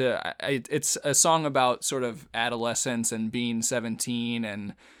just wanted to. It's a song about sort of adolescence and being 17,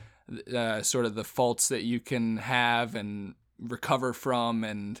 and sort of the faults that you can have and recover from.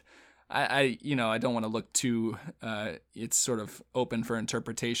 And I you know, I don't want to look too. It's sort of open for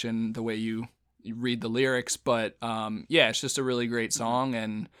interpretation the way you read the lyrics, but yeah, it's just a really great song.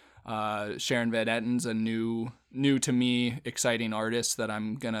 And Sharon Van Etten's a new to me exciting artist that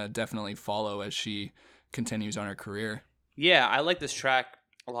I'm gonna definitely follow as she continues on her career. Yeah, I like this track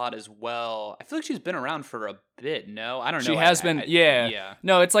a lot as well. I feel like she's been around for a bit. No, I don't know. She has been. Yeah.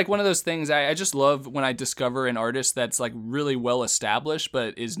 No, it's like one of those things. I just love when I discover an artist that's like really well established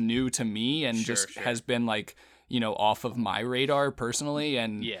but is new to me and has been like, you know, off of my radar personally.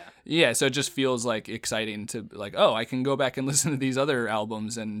 And yeah, so it just feels like exciting to like, oh, I can go back and listen to these other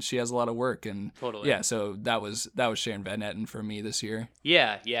albums, and she has a lot of work. And totally. Yeah, so that was Sharon Van Etten for me this year.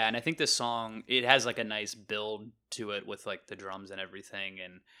 Yeah, and I think this song, it has like a nice build to it with like the drums and everything,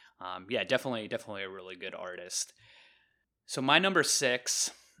 and yeah, definitely a really good artist. So my number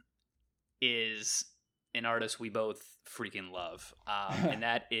 6 is an artist we both freaking love, and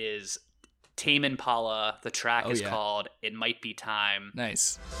that is Tame Impala. The track is called It Might Be Time.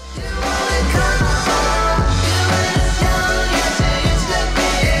 Nice.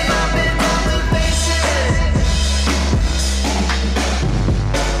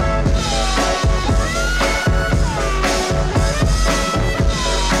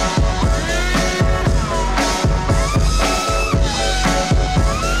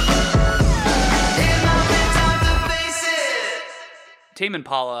 Tame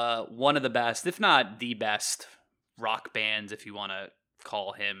Impala, one of the best, if not the best, rock bands, if you want to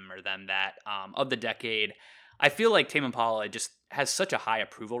call him or them that, of the decade. I feel like Tame Impala just has such a high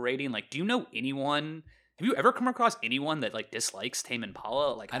approval rating. Like, do you know anyone? Have you ever come across anyone that like dislikes Tame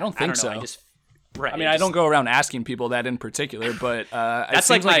Impala? Like, I don't think so. Right. I mean, I don't go around asking people that in particular, but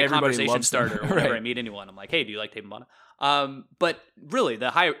that's like my conversation starter. Them. Whenever Right. I meet anyone, I'm like, "Hey, do you like Tame Impala?" But really,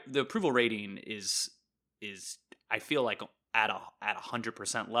 the approval rating is I feel like at a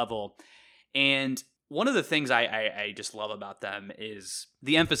 100% level. And one of the things I just love about them is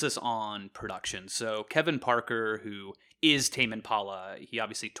the emphasis on production. So Kevin Parker, who is Tame Impala, he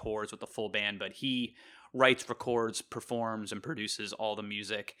obviously tours with the full band, but he writes, records, performs, and produces all the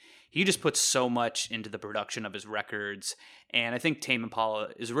music. He just puts so much into the production of his records. And I think Tame Impala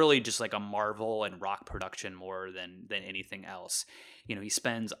is really just like a marvel in rock production more than anything else. You know, he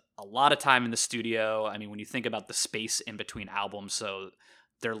spends a lot of time in the studio. I mean, when you think about the space in between albums, so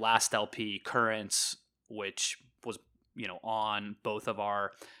their last LP, Currents, which was, you know, on both of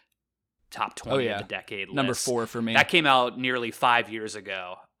our top 20 of the decade lists. Number 4 for me. That came out nearly 5 years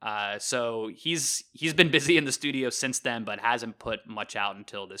ago. So he's been busy in the studio since then, but hasn't put much out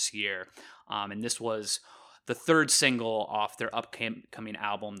until this year. And this was the third single off their upcoming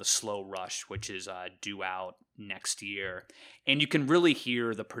album, The Slow Rush, which is due out next year. And you can really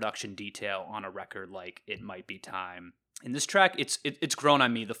hear the production detail on a record like It Might Be Time. In this track, it's grown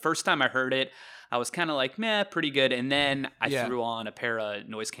on me. The first time I heard it, I was kind of like, meh, pretty good. And then I threw on a pair of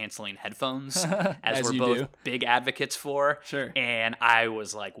noise-canceling headphones, as we're both big advocates for. Sure. And I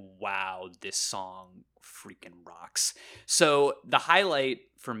was like, wow, this song freaking rocks. So the highlight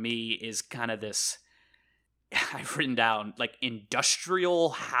for me is kind of this, I've written down, like, industrial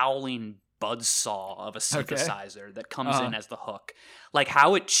howling buzzsaw of a synthesizer that comes in as the hook. Like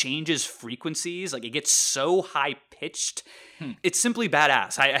how it changes frequencies, like it gets so high pitched. It's simply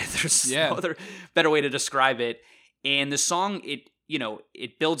badass. There's no other better way to describe it. And the song,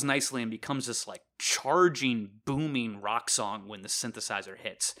 it builds nicely and becomes this like charging, booming rock song when the synthesizer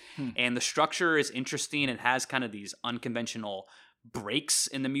hits. And the structure is interesting and has kind of these unconventional breaks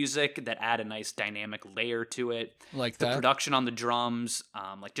in the music that add a nice dynamic layer to it. Like the that. production on the drums,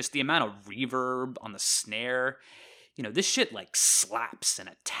 like just the amount of reverb on the snare. You know, this shit like slaps and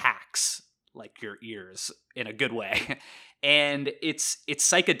attacks like your ears in a good way. And it's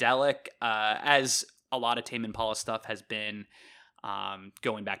psychedelic, as a lot of Tame Impala stuff has been.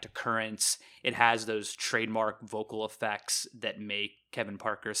 Going back to Currents, it has those trademark vocal effects that make Kevin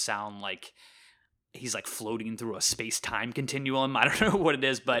Parker sound like he's like floating through a space-time continuum. I don't know what it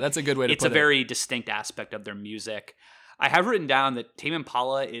is, but that's a good way to put it. It's a very distinct aspect of their music. I have written down that Tame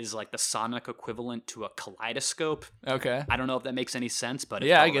Impala is like the sonic equivalent to a kaleidoscope. Okay. I don't know if that makes any sense, but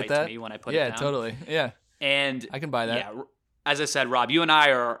it I felt get right that. to me when I put it down. Yeah, totally. Yeah. And I can buy that. Yeah, as I said, Rob, you and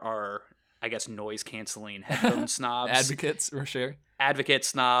I are I guess, noise-canceling headphone snobs. Advocates, for sure. Advocate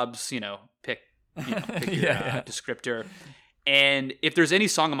snobs, pick your descriptor. And if there's any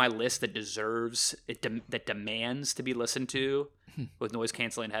song on my list that deserves it, that demands to be listened to with noise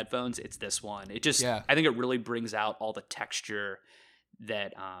canceling headphones, it's this one. It just, I think it really brings out all the texture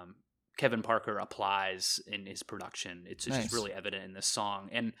that Kevin Parker applies in his production. It's just really evident in this song.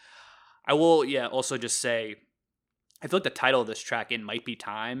 And I will, also just say, I feel like the title of this track, It Might Be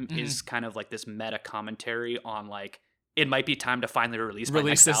Time, is kind of like this meta commentary on like, it might be time to finally release my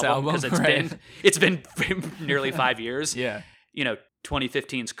next album, because it's been nearly 5 years.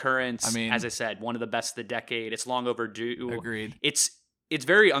 2015's Currents, I mean, as I said, one of the best of the decade. It's long overdue. Agreed. It's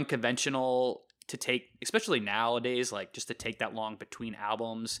very unconventional to take, especially nowadays, like just to take that long between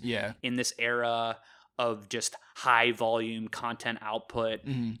albums. In this era of just high volume content output.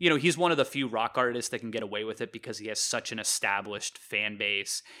 He's one of the few rock artists that can get away with it because he has such an established fan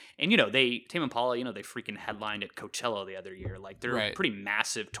base. And, Tame Impala, they freaking headlined at Coachella the other year. Like, they're a pretty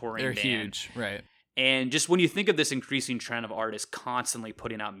massive touring band. They're huge, right. And just when you think of this increasing trend of artists constantly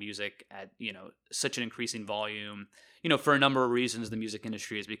putting out music at, such an increasing volume, for a number of reasons, the music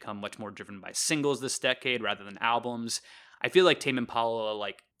industry has become much more driven by singles this decade rather than albums. I feel like Tame Impala,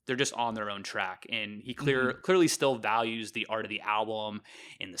 like, they're just on their own track, and he clearly still values the art of the album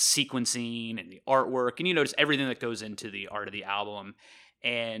and the sequencing and the artwork and, just everything that goes into the art of the album.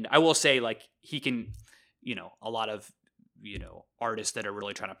 And I will say, like, he can, a lot of, artists that are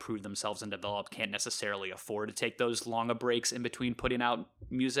really trying to prove themselves and develop can't necessarily afford to take those longer breaks in between putting out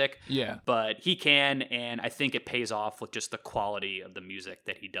music. But he can, and I think it pays off with just the quality of the music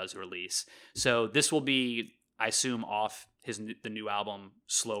that he does release. So this will be, I assume, off the new album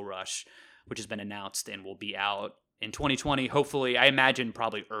Slow Rush, which has been announced and will be out in 2020. Hopefully, I imagine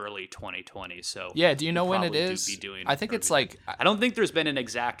probably early 2020. So do you know when it is? I think it's like, I don't think there's been an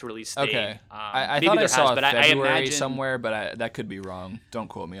exact release date. Okay, I thought I saw February somewhere, but that could be wrong. Don't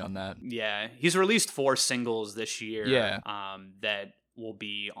quote me on that. Yeah, he's released 4 singles this year. That will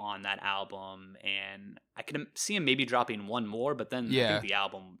be on that album, and I can see him maybe dropping one more, but then I think the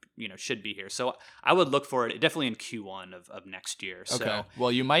album should be here, so I would look for it definitely in Q1 of next year. So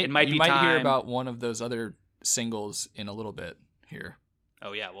well, you might hear about one of those other singles in a little bit here.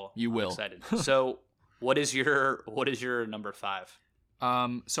 Oh yeah, well, you will. I'm excited. So What is your number 5?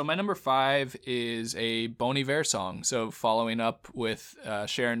 So my number 5 is a Bon Iver song. So following up with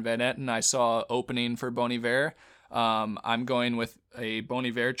Sharon Van Etten, I saw opening for Bon Iver. I'm going with a Bon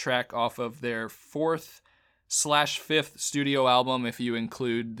Iver track off of their 4th/5th studio album, if you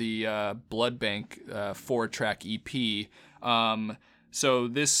include the Blood Bank 4-track EP. So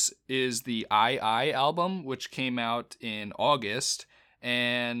this is the I album, which came out in August,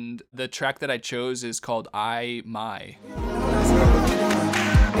 and the track that I chose is called I My.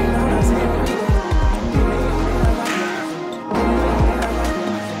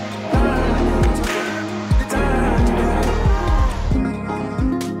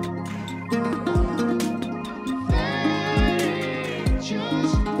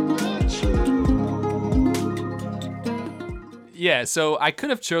 Yeah, so I could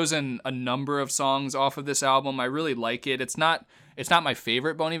have chosen a number of songs off of this album. I really like it. It's not my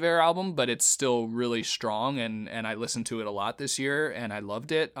favorite Bon Iver album, but it's still really strong, and I listened to it a lot this year, and I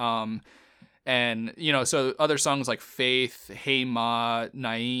loved it. And, you know, so other songs like Faith, Hey Ma,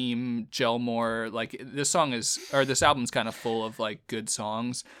 Naeem, Gelmore, like this album's kind of full of like good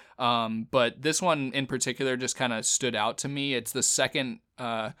songs. But this one in particular just kind of stood out to me. It's the second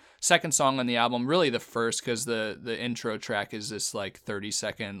song on the album, really the first, because the intro track is this like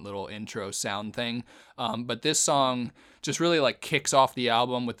 30-second little intro sound thing. But this song just really like kicks off the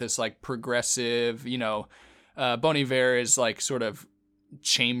album with this like progressive, you know, Bon Iver is like sort of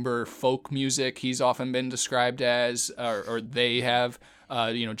chamber folk music he's often been described as, or they have,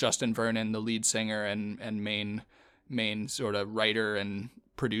 you know, Justin Vernon, the lead singer and main sort of writer and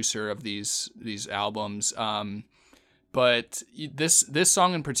producer of these albums. But this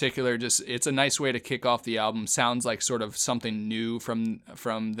song in particular, just it's a nice way to kick off the album. Sounds like sort of something new from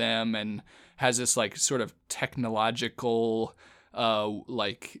them, and has this like sort of technological,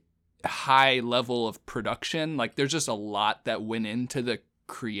 like high level of production. Like there's just a lot that went into the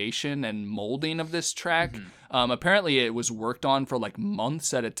creation and molding of this track. Apparently it was worked on for like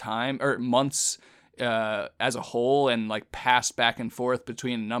months at a time, or months as a whole, and like passed back and forth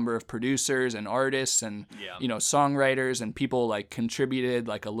between a number of producers and artists and you know, songwriters, and people like contributed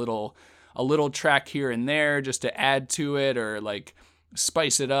like a little track here and there just to add to it or like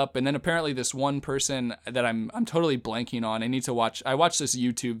spice it up. And then apparently this one person that I'm totally blanking on, I watched this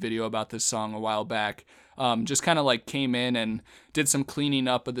YouTube video about this song a while back, just kind of like came in and did some cleaning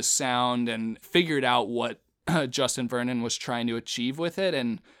up of the sound and figured out what Justin Vernon was trying to achieve with it,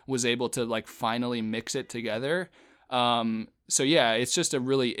 and was able to like finally mix it together. So yeah, it's just a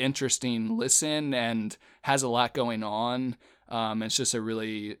really interesting listen and has a lot going on. It's just a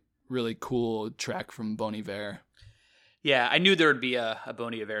really, really cool track from Bon Iver. Yeah, I knew there would be a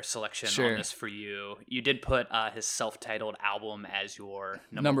Bon Iver selection Sure. on this for you. You did put his self-titled album as your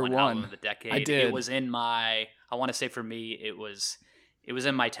Number one one. album of the decade. I did. It was in my, I want to say for me, it was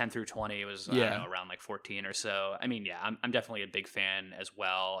in my 10 through 20. It was, I don't know, around like 14 or so. I mean, yeah, I'm definitely a big fan as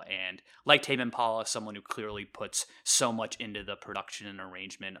well. And like Tame Impala, someone who clearly puts so much into the production and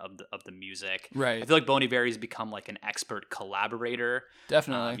arrangement of the music. Right. I feel like Bon Iver has become like an expert collaborator.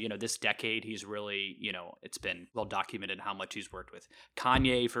 Definitely. You know, this decade, he's really, you know, it's been well documented how much he's worked with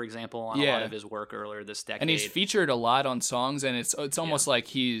Kanye, for example, on a lot of his work earlier this decade. And he's featured a lot on songs, and it's almost like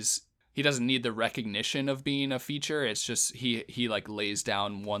he doesn't need the recognition of being a feature. It's just he like lays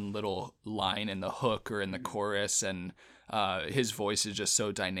down one little line in the hook or in the chorus, and his voice is just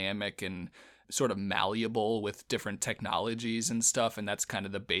so dynamic and sort of malleable with different technologies and stuff. And that's kind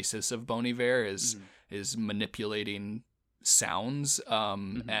of the basis of Bon Iver is manipulating sounds.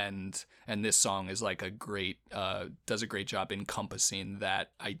 And this song is like does a great job encompassing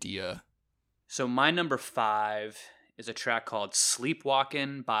that idea. So my number 5 is a track called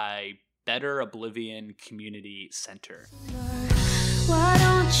Sleepwalkin' by Better Oblivion Community Center. Why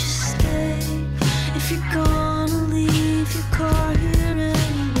don't you stay if you're gonna leave your car here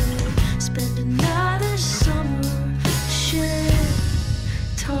anyway? Spend another summer shit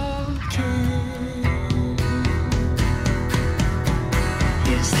talking.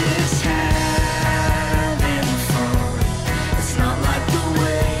 Is this having fun? It's not like the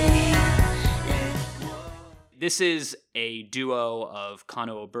way it was. This is a duo of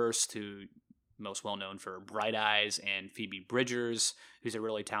Kano Oberst, who most well known for Bright Eyes, and Phoebe Bridgers, who's a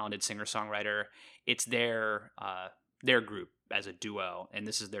really talented singer-songwriter. It's their group as a duo, and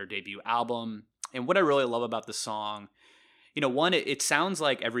this is their debut album. And what I really love about the song, you know, one, it sounds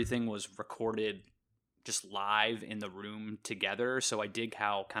like everything was recorded just live in the room together. So I dig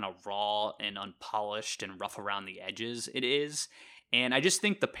how kind of raw and unpolished and rough around the edges it is. And I just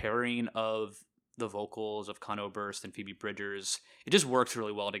think the pairing of the vocals of Con Oberst and Phoebe Bridgers, it just works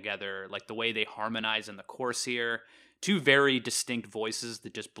really well together. Like the way they harmonize in the chorus here, two very distinct voices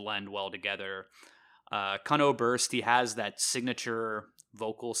that just blend well together. Con Oberst, he has that signature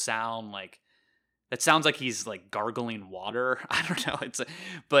vocal sound, like that sounds like he's like gargling water. I don't know.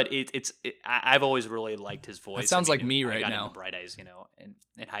 I've always really liked his voice. It sounds like me I right got now. into Bright Eyes,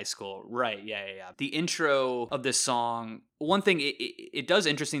 in high school. Right. Yeah. The intro of this song, one thing, it does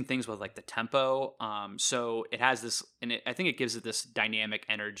interesting things with like the tempo. So it has this, and I think it gives it this dynamic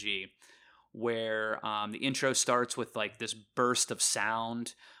energy where the intro starts with like this burst of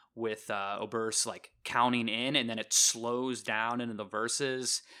sound with Oberst like counting in, and then it slows down into the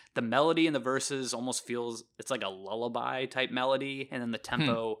verses. The melody in the verses almost feels, it's like a lullaby type melody, and then the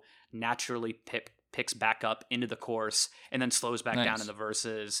tempo naturally picks back up into the chorus and then slows back down in the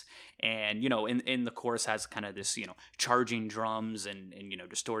verses. And in the chorus has kind of this charging drums and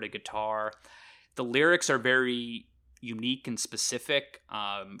distorted guitar. The lyrics are very unique and specific.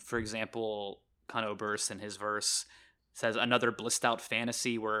 For example, Con Oberst in his verse says, "Another blissed out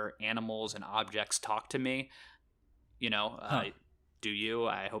fantasy where animals and objects talk to me." Do you?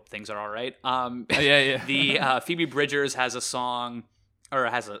 I hope things are all right. Yeah. The Phoebe Bridgers has a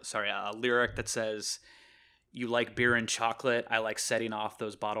lyric that says, "You like beer and chocolate. I like setting off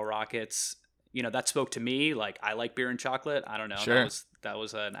those bottle rockets." That spoke to me. Like, I like beer and chocolate. I don't know. Sure. That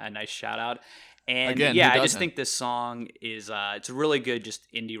was a nice shout out. And Again, yeah, who I just doesn't? think this song is it's a really good just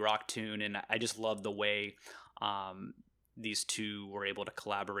indie rock tune, and I just love the way these two were able to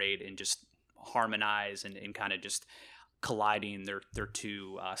collaborate and just harmonize and kind of just colliding their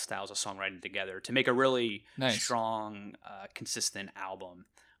two styles of songwriting together to make a really Nice. strong, consistent album,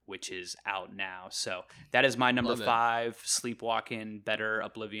 which is out now. So that is my number Love it. 5, Sleepwalking, Better,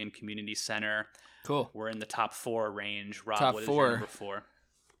 Oblivion Community Center. Cool. We're in the top 4 range. Rob, Top what is 4. your number 4?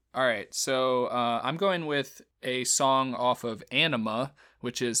 All right, so I'm going with a song off of Anima,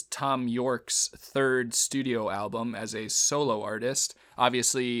 which is Tom York's third studio album as a solo artist.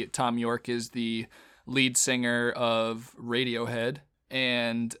 Obviously, Tom York is the lead singer of Radiohead,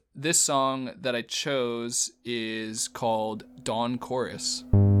 and this song that I chose is called Dawn Chorus.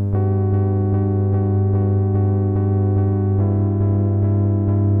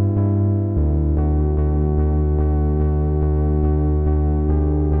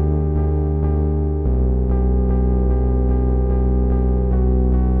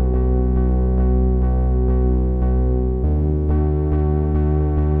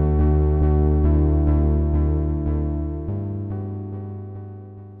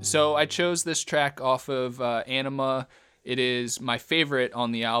 So I chose this track off of Anima. It is my favorite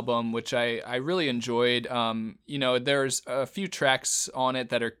on the album, which I really enjoyed. There's a few tracks on it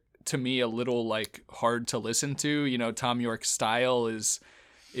that are, to me, a little like hard to listen to. Tom York's style is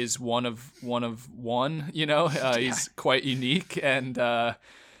one of one. He's quite unique and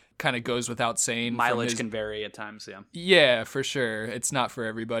kind of goes without saying. Mileage can vary at times, yeah. Yeah, for sure. It's not for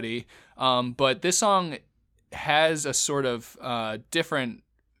everybody. But this song has a sort of different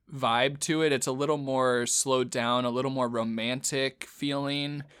vibe to it. It's a little more slowed down, a little more romantic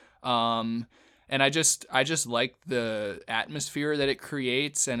feeling. And I just like the atmosphere that it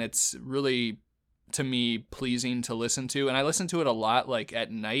creates, and it's really, to me, pleasing to listen to. And I listen to it a lot like at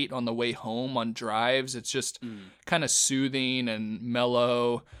night on the way home on drives. It's just kind of soothing and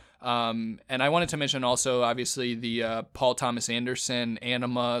mellow. And I wanted to mention also, obviously, the Paul Thomas Anderson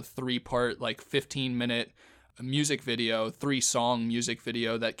Anima 3-part, like 15-minute music video, 3-song music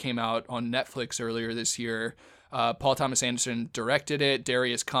video that came out on Netflix earlier this year. Paul Thomas Anderson directed it.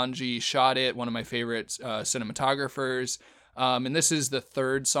 Darius Kanji shot it, one of my favorite cinematographers. And this is the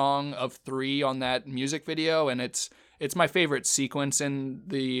 3rd song of 3 on that music video, and it's my favorite sequence in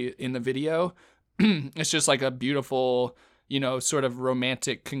the video. It's just like a beautiful, sort of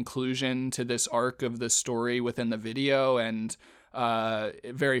romantic conclusion to this arc of the story within the video, and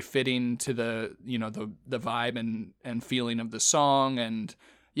very fitting to the vibe and feeling of the song. And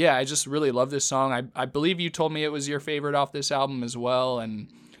yeah, I just really love this song. I believe you told me it was your favorite off this album as well,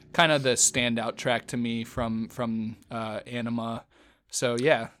 and kind of the standout track to me from Anima. So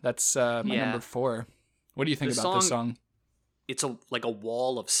yeah, that's my number 4. What do you think about this song? It's like a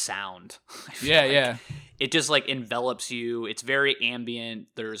wall of sound. Yeah. It just like envelops you. It's very ambient.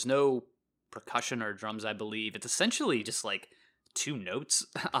 There's no percussion or drums, I believe. It's essentially just like 2 notes.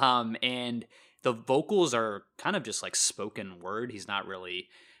 And the vocals are kind of just like spoken word. He's not really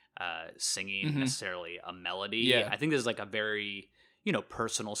singing necessarily a melody. Yeah. I think this is like a very,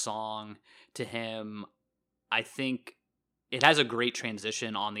 personal song to him. I think it has a great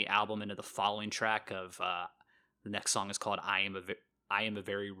transition on the album into the following track of the next song is called I I Am a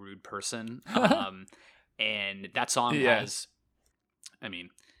Very Rude Person. And that song has, I mean,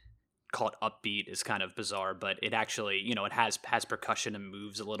 call it upbeat is kind of bizarre, but it actually, it has percussion and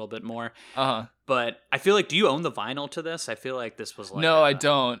moves a little bit more. But I feel like, do you own the vinyl to this? I feel like this was like No, I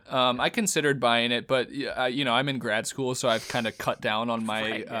don't. I considered buying it, but I'm in grad school, so I've kind of cut down on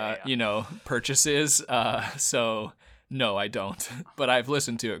my purchases. So no, I don't. But I've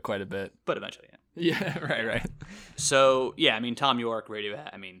listened to it quite a bit. But eventually, yeah. Yeah, right. So yeah, I mean, Tom York, Radiohead.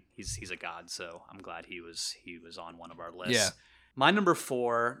 I mean, he's a god. So I'm glad he was on one of our lists. Yeah. My number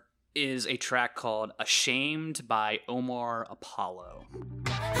 4 is a track called "Ashamed" by Omar Apollo.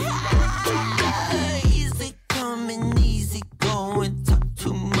 Easy coming, easy going. Talk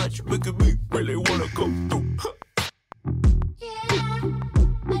too much, making me really wanna go through.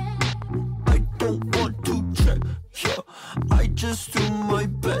 I don't want to check, yeah. I just do my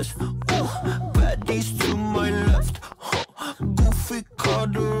best. Baddies to my left. Goofy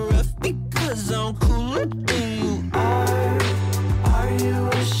called the ref because I'm cooler than you are. Are you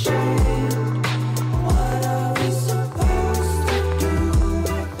ashamed? What are we supposed to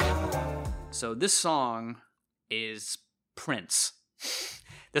do? So this song is Prince.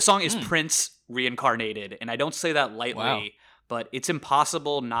 This song is Prince reincarnated, and I don't say that lightly, Wow. but it's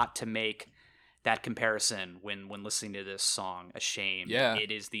impossible not to make that comparison when listening to this song, Ashamed. Yeah.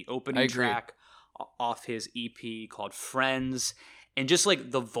 It is the I opening agree. track off his EP called Friends, and just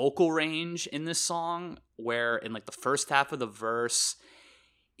like the vocal range in this song, where in like the first half of the verse,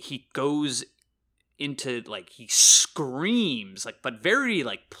 he goes into like, he screams like, but very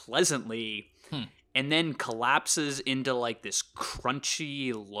like pleasantly, and then collapses into like this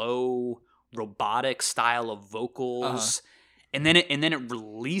crunchy, low, robotic style of vocals. And then it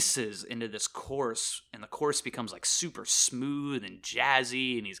releases into this chorus, and the chorus becomes like super smooth and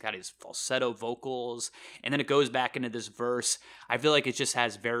jazzy, and he's got his falsetto vocals, and then it goes back into this verse. I feel like it just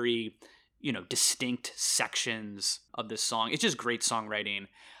has very, distinct sections of this song. It's just great songwriting.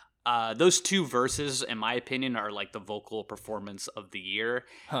 Those 2 verses, in my opinion, are like the vocal performance of the year.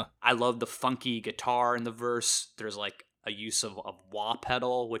 I love the funky guitar in the verse. There's like a use of wah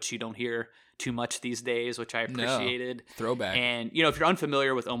pedal, which you don't hear too much these days, which I appreciated. No. Throwback. And if you're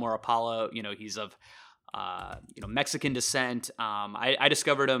unfamiliar with Omar Apollo, he's of Mexican descent. I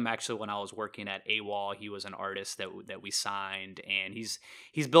discovered him actually when I was working at AWOL. He was an artist that we signed, and he's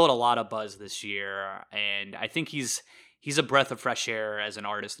built a lot of buzz this year, and I think he's a breath of fresh air as an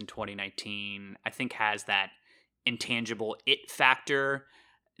artist in 2019. I think has that intangible it factor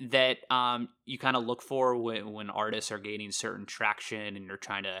that you kind of look for when artists are gaining certain traction and you're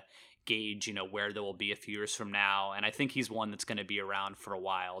trying to gauge, where they will be a few years from now. And I think he's one that's going to be around for a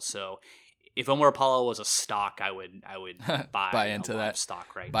while. So if Omar Apollo was a stock, I would buy into a lot that of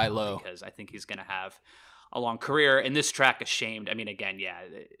stock right buy now, low, because I think he's going to have a long career. And this track, Ashamed, I mean, again, yeah,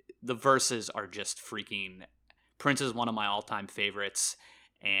 the verses are just freaking. Prince is one of my all-time favorites,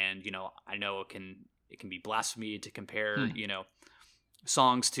 and I know it can be blasphemy to compare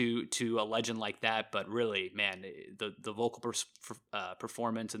songs to a legend like that, but really, man, the vocal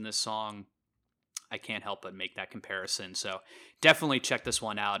performance in this song, I can't help but make that comparison. So definitely check this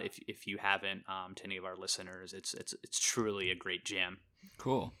one out if you haven't. To any of our listeners, it's truly a great jam.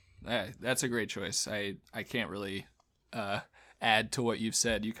 Cool. That's a great choice. I can't really add to what you've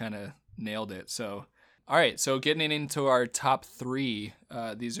said. You kind of nailed it. So, all right. So getting into our top 3,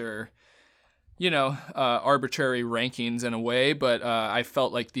 these are, arbitrary rankings in a way, but I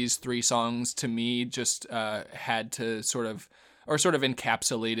felt like these 3 songs to me just had to sort of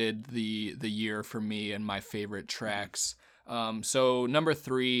encapsulated the year for me and my favorite tracks. So number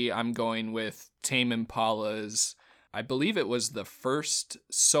 3, I'm going with Tame Impala's, I believe it was the first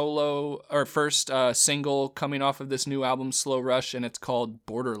single coming off of this new album, Slow Rush, and it's called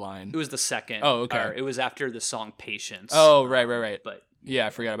Borderline. It was the second. Oh, okay. Or it was after the song Patience. Oh, right. But yeah, I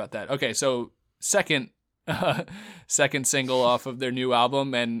forgot about that. Okay, so second single off of their new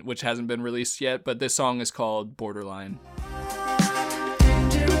album, and which hasn't been released yet, but this song is called Borderline.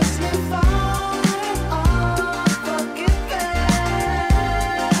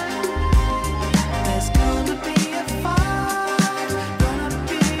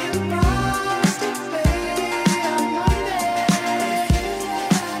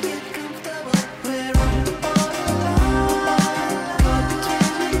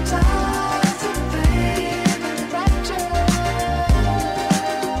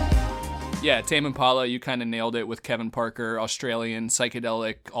 Yeah, Tame Impala, you kind of nailed it with Kevin Parker, Australian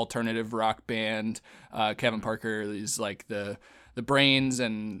psychedelic alternative rock band. Kevin Parker is like the brains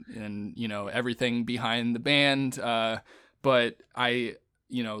and everything behind the band. But I,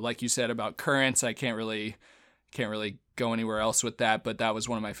 like you said about Currents, I can't really can't really go anywhere else with that, but that was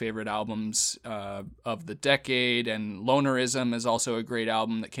one of my favorite albums of the decade. And Lonerism is also a great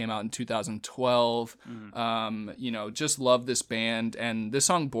album that came out in 2012. You know, just love this band. And this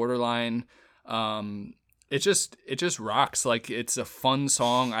song, Borderline, it just rocks. Like, it's a fun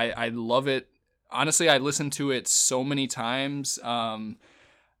song. I love it. Honestly, I listened to it so many times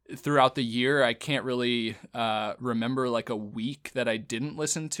throughout the year. I can't really remember like a week that I didn't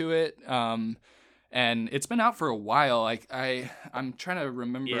listen to it. And it's been out for a while. Like I'm trying to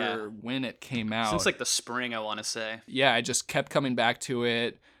remember when it came out. Since like the spring, I want to say. Yeah, I just kept coming back to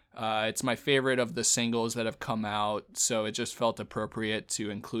it. It's my favorite of the singles that have come out, so it just felt appropriate to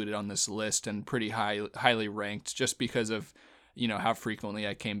include it on this list, and pretty highly ranked just because of, you know, how frequently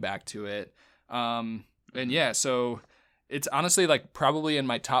I came back to it. And yeah, so it's honestly like probably in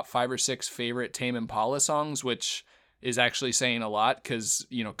my top 5 or 6 favorite Tame Impala songs, which is actually saying a lot because,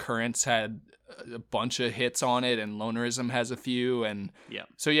 you know, Currents had a bunch of hits on it and Lonerism has a few. And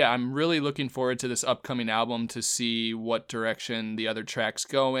so, yeah, I'm really looking forward to this upcoming album to see what direction the other tracks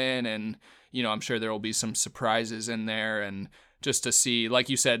go in. And, you know, I'm sure there will be some surprises in there, and just to see, like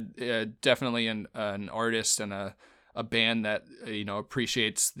you said, definitely an artist and a band that, you know,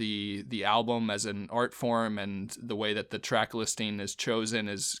 appreciates the album as an art form, and the way that the track listing is chosen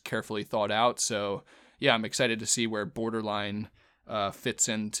is carefully thought out. So yeah, I'm excited to see where Borderline fits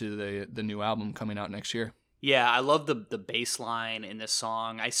into the new album coming out next year. Yeah, I love the bass line in this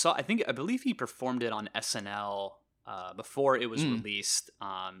song. I believe he performed it on SNL before it was released,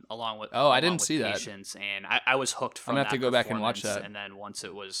 along with I didn't see Patience, and I was hooked from I'm that. gonna have to go back and watch that. And then once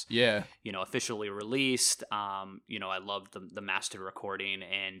it was you know, officially released, you know, I loved the mastered recording,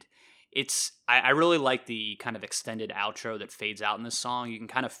 and I really like the kind of extended outro that fades out in this song. You can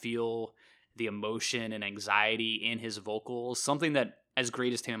kind of feel the emotion and anxiety in his vocals, something that, as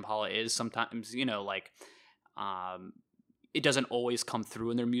great as Tame Impala is, sometimes, you know, like it doesn't always come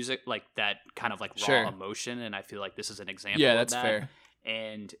through in their music, like that kind of like raw emotion, and I feel like this is an example of that's that. fair.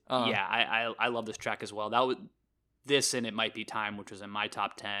 And I love this track as well. This and It Might Be Time, which was in my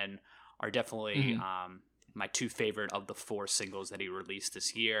top 10, are definitely my 2 favorite of the 4 singles that he released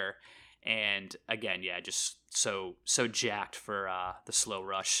this year. And again, just so jacked for the Slow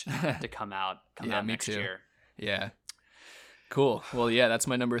Rush to come out next year. Yeah. Cool. Well, yeah, that's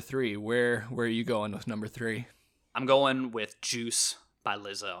my number 3. Where are you going with number 3? I'm going with Juice by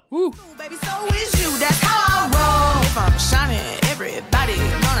Lizzo. Woo! Baby, so is you, that's how I roll. If I'm shining, everybody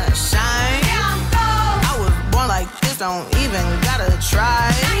gonna shine. Yeah, I'm gold. I was born like this, don't even gotta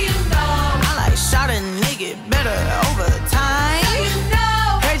try. Now you know. I like shot a nigga better over time. Now you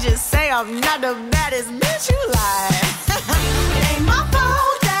know. They just say I'm not the baddest bitch you like. It ain't my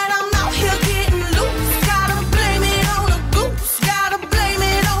fault that I'm out here getting loose. Gotta blame it on the goose. Gotta blame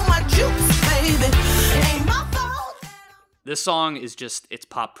it on my juice, baby. It ain't my fault. This song is just, it's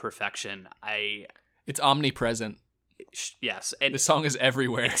pop perfection. It's omnipresent. Yes. And the song is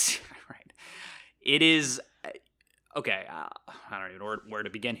everywhere. Right. It is, okay, I don't even know where to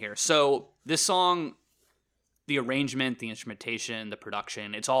begin here. So this song, the arrangement, the instrumentation, the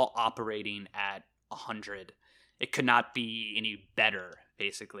production, it's all operating at 100. It could not be any better,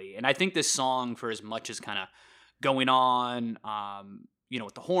 basically. And I think this song, for as much as kind of going on, you know,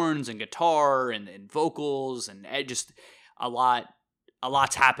 with the horns and guitar and vocals and just a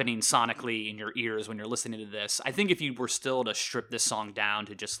lot's happening sonically in your ears when you're listening to this. I think if you were still to strip this song down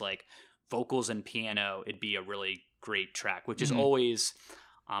to just like vocals and piano, it'd be a really great track, which is always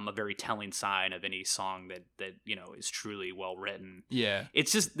a very telling sign of any song that you know is truly well written. Yeah,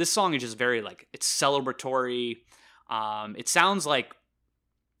 it's just, this song is just very like, it's celebratory. It sounds like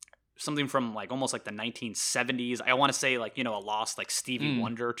something from like almost like the 1970s. I want to say like, you know, a lost like Stevie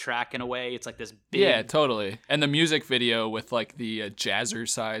Wonder track in a way. It's like this big... Yeah, totally. And the music video with like the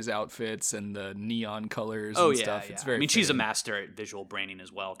jazzercise outfits and the neon colors and stuff. Yeah. It's very she's a master at visual branding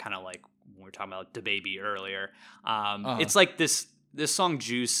as well, kind of like when we were talking about DaBaby earlier. It's like this song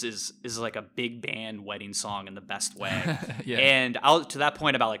Juice is like a big band wedding song in the best way. Yeah. And to that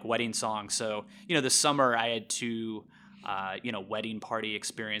point about like wedding songs. So, you know, this summer I had 2 you know, wedding party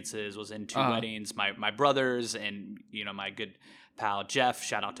experiences, was in 2 weddings, my brother's and, you know, my good pal Jeff,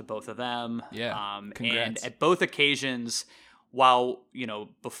 shout out to both of them. Yeah. And at both occasions, while, you know,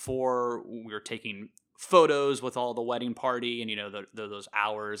 before we were taking photos with all the wedding party and, you know, those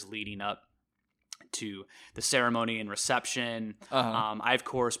hours leading up to the ceremony and reception, I of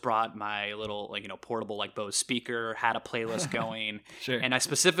course brought my little, like, you know, portable like Bose speaker, had a playlist going. Sure. And I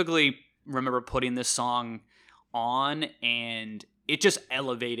specifically remember putting this song on, and it just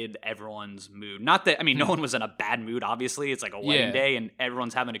elevated everyone's mood. Not that, I mean, no one was in a bad mood, obviously. It's like a wedding day and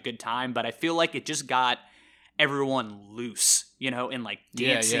everyone's having a good time, but I feel like it just got everyone loose, and like Yeah,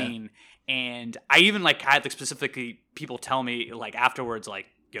 yeah. dancing. And I even like had like specifically people tell me like afterwards, like,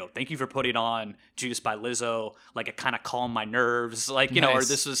 yo, thank you for putting on Juice by Lizzo. Like it kind of calmed my nerves, like, or Nice.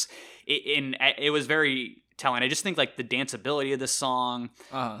 this was, it was very telling. I just think like the danceability of this song,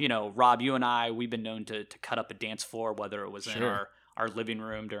 Rob, you and I, we've been known to cut up a dance floor, whether it was in Sure. our living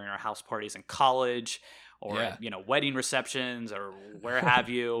room during our house parties in college or, Yeah. wedding receptions or where have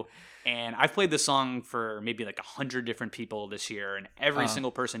you. And I've played this song for maybe like 100 different people this year, and every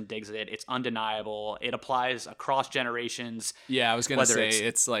single person digs it. It's undeniable. It applies across generations. Yeah, I was gonna Whether say it's-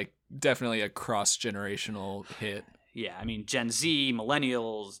 it's like definitely a cross-generational hit. Yeah, I mean, Gen Z,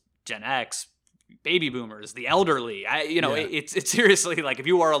 millennials, Gen X, baby boomers, the elderly. Yeah. It's seriously like if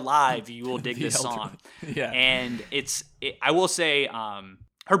you are alive, you will dig The this elderly. song. Yeah. And I will say,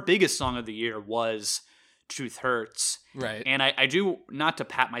 her biggest song of the year was Truth Hurts. Right. And I do, not to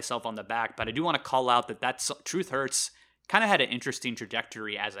pat myself on the back, but I do want to call out that Truth Hurts kind of had an interesting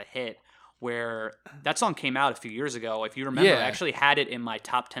trajectory as a hit, where that song came out a few years ago. If you remember, Yeah. I actually had it in my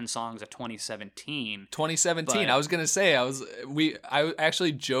top 10 songs of 2017. 2017. But- I was gonna say I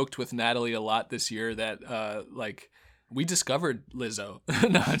actually joked with Natalie a lot this year that like we discovered Lizzo.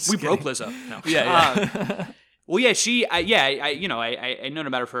 No, I'm just We kidding. broke Lizzo. No. Yeah. Well, yeah, I known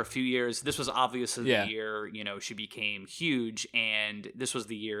about her for a few years. This was obviously Yeah. the year, she became huge, and this was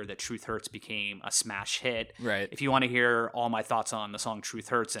the year that Truth Hurts became a smash hit. Right. If you want to hear all my thoughts on the song Truth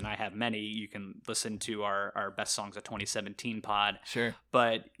Hurts, and I have many, you can listen to our Best Songs of 2017 pod. Sure.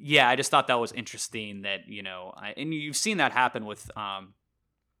 But yeah, I just thought that was interesting that, and you've seen that happen with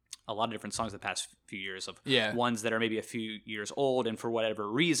a lot of different songs the past few years of Yeah. ones that are maybe a few years old, and for whatever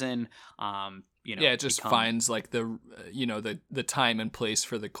reason, Yeah, it just become- finds like the the time and place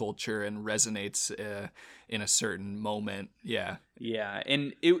for the culture and resonates in a certain moment. Yeah. Yeah,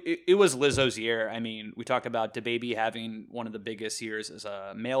 and it was Lizzo's year. I mean, we talked about DaBaby having one of the biggest years as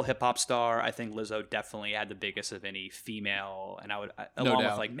a male hip hop star. I think Lizzo definitely had the biggest of any female, and along with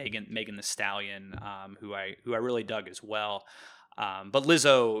doubt. like Megan Thee Stallion, who I really dug as well. But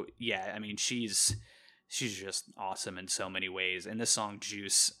Lizzo, yeah, I mean, she's just awesome in so many ways. And this song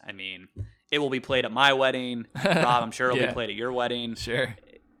Juice, I mean, it will be played at my wedding. Rob, I'm sure it'll Yeah. be played at your wedding. Sure.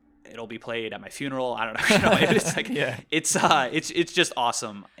 It'll be played at my funeral. I don't know. It's like, Yeah. it's just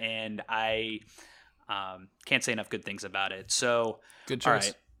awesome, and I can't say enough good things about it. So, Good all choice.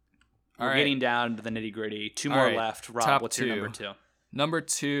 right, All we're right. getting down to the nitty gritty. Two All more right. left. Rob, Top what's two. your number two? Number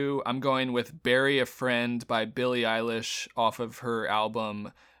 2, I'm going with Bury a Friend by Billie Eilish off of her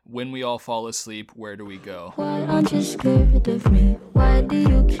album When We All Fall Asleep, Where Do We Go? Why aren't you scared of me? Why do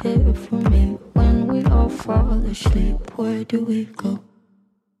you care for me? When we all fall asleep, where do we go?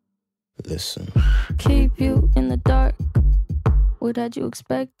 Listen. Keep you in the dark. What had you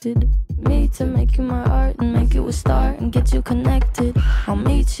expected? Me to make you my art and make you a star and get you connected. I'll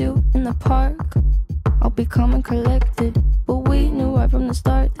meet you in the park. I'll be calm and collected. But we knew right from the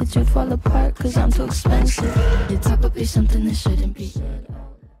start that you'd fall apart, cause I'm too expensive. Your talk would be something that shouldn't be.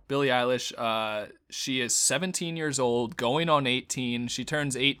 Billie Eilish, she is 17 years old, going on 18. She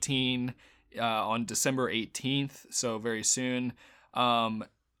turns 18 on December 18th, so very soon.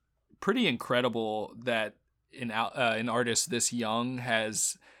 Pretty incredible that an artist this young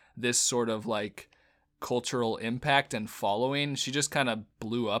has this sort of like cultural impact and following. She just kind of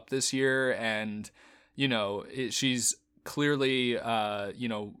blew up this year, and she's clearly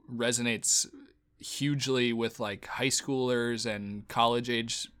resonates hugely with like high schoolers and college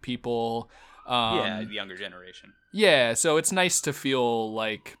age people. The younger generation. Yeah, so it's nice to feel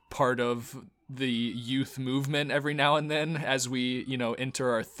like part of the youth movement every now and then as we, enter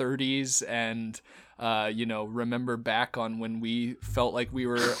our 30s and remember back on when we felt like we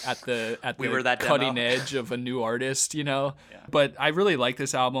were at the We were that cutting demo. edge of a new artist, But I really like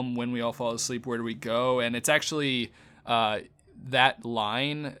this album, When We All Fall Asleep, Where Do We Go? And it's actually that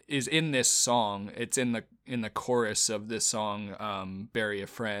line is in this song. It's in the chorus of this song, Bury a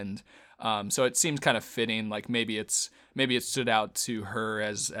Friend. So it seems kind of fitting, like maybe it stood out to her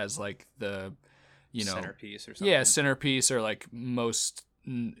as like the Centerpiece or something. yeah, centerpiece, or like most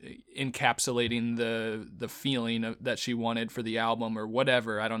encapsulating the feeling that she wanted for the album or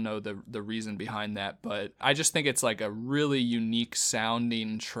whatever. I don't know the reason behind that, but I just think it's like a really unique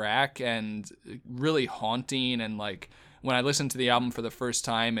sounding track and really haunting. And like when I listened to the album for the first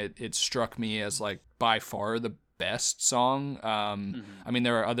time, it struck me as like by far the best song. I mean,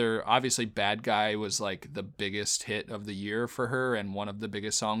 there are other, obviously Bad Guy was like the biggest hit of the year for her and one of the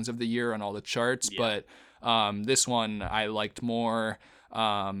biggest songs of the year on all the charts, but this one I liked more.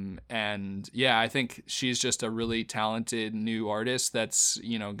 And yeah, I think she's just a really talented new artist that's,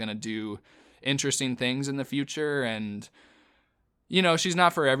 gonna do interesting things in the future. And, you know, she's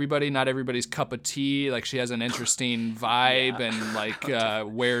not for everybody, not everybody's cup of tea. Like, she has an interesting vibe and, like,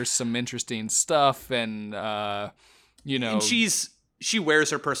 wears some interesting stuff and, you know. And she wears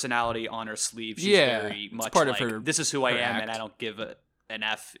her personality on her sleeve. She's very much part like, of her, this is who I am, act. and I don't give an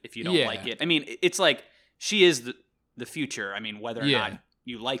F if you don't like it. I mean, it's like, she is the future. I mean, whether or not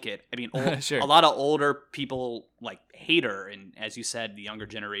you like it. I mean, sure. A lot of older people, like, hate her. And as you said, the younger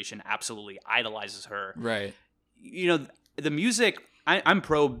generation absolutely idolizes her. Right. You know, the music, I'm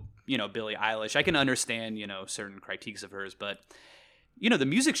pro, you know, Billie Eilish. I can understand, you know, certain critiques of hers, but, you know, the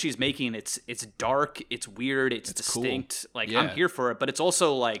music she's making, it's dark, it's weird, it's distinct. Cool. Like, I'm here for it, but it's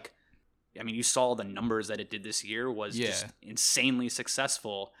also like, I mean, you saw the numbers that it did this year was just insanely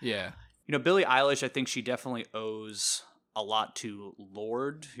successful. Yeah. You know, Billie Eilish, I think she definitely owes a lot to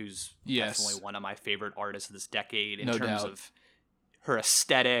Lorde, who's definitely one of my favorite artists of this decade in terms of her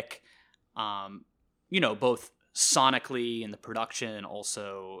aesthetic, you know, both sonically in the production and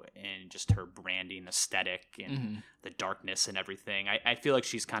also in just her branding aesthetic and the darkness and everything. I feel like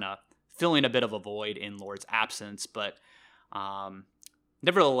she's kind of filling a bit of a void in Lorde's absence, but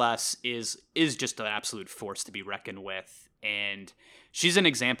nevertheless is just an absolute force to be reckoned with. And she's an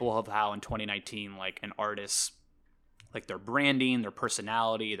example of how in 2019, like, an artist, like, their branding, their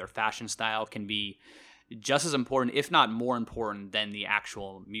personality, their fashion style can be just as important, if not more important, than the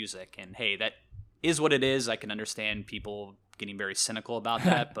actual music. And hey, that is what it is. I can understand people getting very cynical about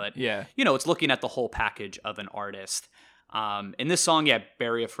that, but you know, it's looking at the whole package of an artist. In this song,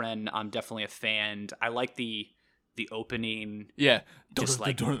 Bury a Friend, I'm definitely a fan. I like the opening. Yeah. Just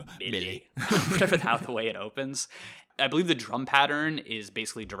like MIDI. How the way it opens. I believe the drum pattern is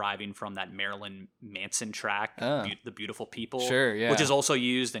basically deriving from that Marilyn Manson track, The Beautiful People, which is also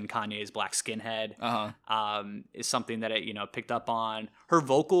used in Kanye's Black Skinhead. Is something that I, you know, picked up on. Her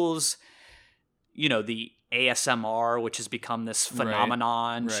vocals, you know, the ASMR, which has become this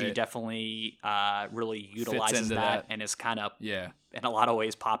phenomenon. Right. She definitely really utilizes that and is kind of, in a lot of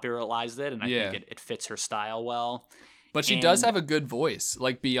ways, popularized it. And I think it fits her style well. But she does have a good voice,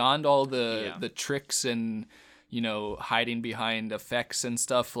 like, beyond all the tricks and, you know, hiding behind effects and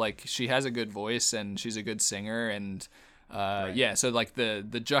stuff. Like, she has a good voice and she's a good singer. And so like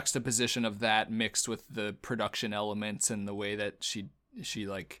the juxtaposition of that mixed with the production elements and the way that she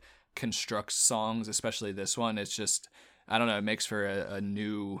like constructs songs, especially this one, it's just, I don't know, it makes for a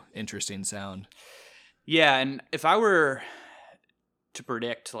new interesting sound. Yeah. And if I were to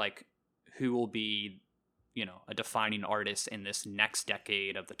predict, like, who will be, you know, a defining artist in this next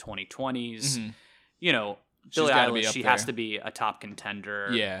decade of the 2020s, you know, Billie Eilish, she has to be a top contender.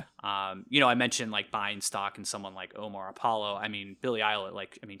 Yeah. You know, I mentioned, like, buying stock in someone like Omar Apollo. I mean, Billie Eilish,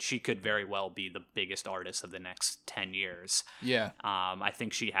 like, I mean, she could very well be the biggest artist of the next 10 years. Yeah. I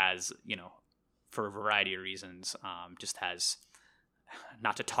think she has, you know, for a variety of reasons, just has,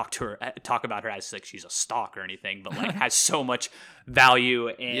 not to talk about her as like she's a stock or anything, but, like, has so much value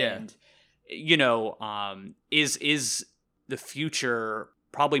and, you know, is the future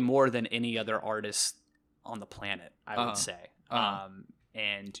probably more than any other artist on the planet, I would say.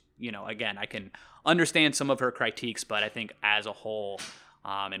 And, you know, again, I can understand some of her critiques, but I think as a whole,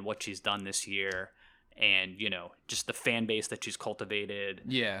 and what she's done this year, and, you know, just the fan base that she's cultivated,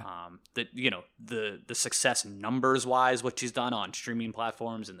 that, you know, the success numbers wise, what she's done on streaming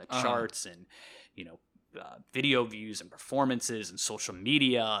platforms and the charts and, you know, video views and performances and social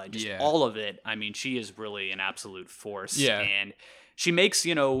media and just all of it. I mean, she is really an absolute force. And she makes,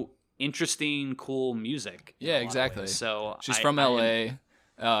 you know, interesting, cool music. Yeah, exactly. So she's from LA.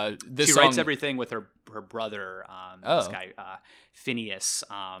 She writes everything with her brother, this guy, Phineas.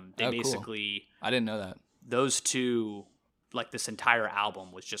 They basically, cool. I didn't know that. Those two, like, this entire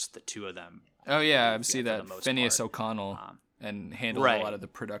album was just the two of them. Oh yeah, I see that. Phineas O'Connell and handled a lot of the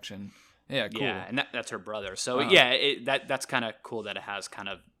production. Yeah, cool. Yeah, and that's her brother. So that's kind of cool that it has kind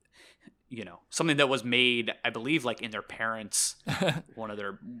of, you know, something that was made, I believe, like, in their parents', one of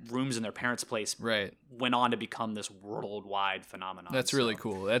their rooms in their parents' place, went on to become this worldwide phenomenon. That's really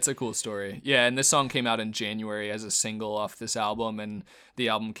cool. That's a cool story. Yeah, and this song came out in January as a single off this album, and the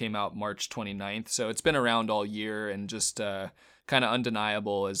album came out March 29th. So it's been around all year and just kind of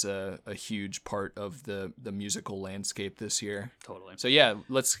undeniable as a huge part of the musical landscape this year. Totally. So yeah,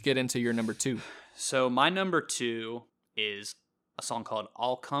 let's get into your number 2. So my number 2 is a song called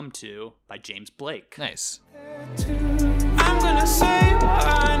I'll Come To by James Blake. Nice. I'm gonna say what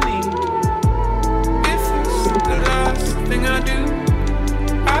I need. If it's the last thing I do,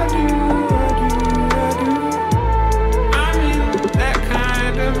 I do. I'm in that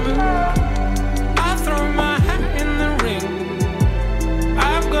kind of mood. I throw my hat in the ring.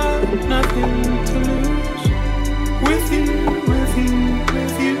 I've got nothing to lose. With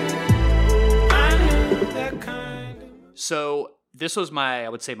you, I know that kind of. So this was I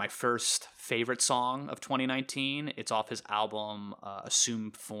would say my first favorite song of 2019. It's off his album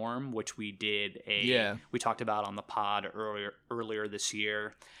Assumed Form, which we talked about on the pod earlier this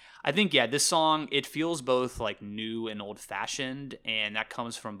year. I think, this song, it feels both like new and old fashioned, and that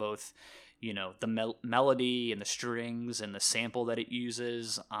comes from both, the melody and the strings and the sample that it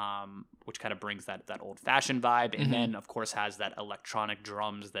uses, which kind of brings that old fashioned vibe. And then of course has that electronic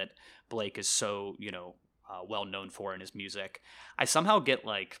drums that Blake is so, well known for in his music. I somehow get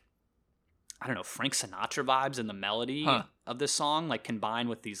Frank Sinatra vibes in the melody of this song, combined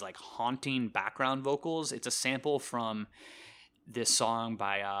with these haunting background vocals. It's a sample from this song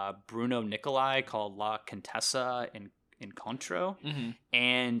by Bruno Nicolai called La Contessa Incontro.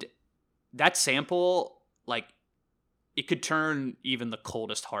 And that sample, it could turn even the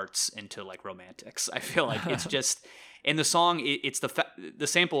coldest hearts into romantics. I feel like it's just in the song. It's the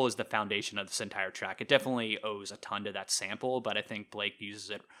sample is the foundation of this entire track. It definitely owes a ton to that sample, but I think Blake uses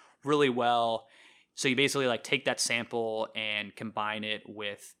it really well. So you basically take that sample and combine it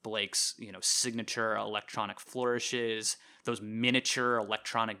with Blake's, signature electronic flourishes, those miniature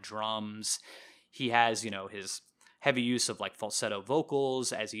electronic drums. He has, his heavy use of falsetto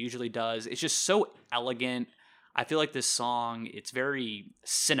vocals as he usually does. It's just so elegant. I feel like this song, it's very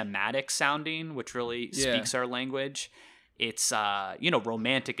cinematic sounding, which really speaks our language. It's,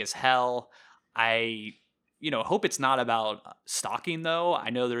 romantic as hell. I hope it's not about stalking, though. I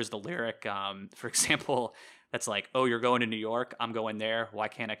know there's the lyric, for example, that's oh, you're going to New York. I'm going there. Why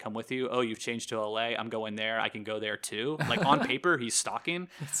can't I come with you? Oh, you've changed to LA. I'm going there. I can go there too. On paper, he's stalking.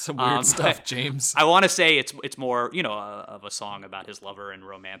 It's some weird stuff, James. I want to say it's more, of a song about his lover and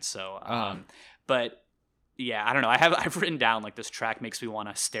romance. So, but yeah, I don't know. I've written down this track makes me want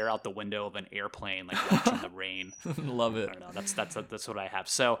to stare out the window of an airplane, watching the rain. Love it. I don't know. That's what I have.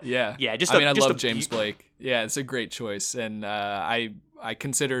 So yeah. I love James Blake. Yeah, it's a great choice, and I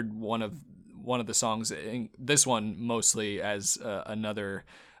considered one of the songs, this one mostly, as another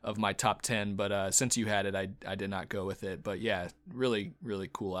of my top 10, but since you had it, I did not go with it. But yeah, really, really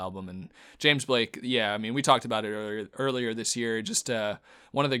cool album. And James Blake, we talked about it earlier this year, just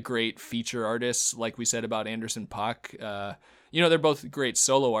one of the great feature artists, like we said about Anderson .Paak. They're both great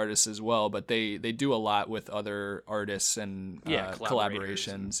solo artists as well, but they do a lot with other artists and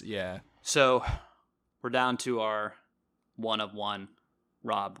collaborations. Yeah. So we're down to our one of one.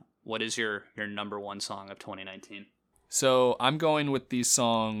 Rob, what is your number one song of 2019? So I'm going with the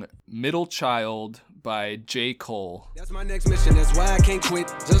song Middle Child by J. Cole. That's my next mission, that's why I can't quit.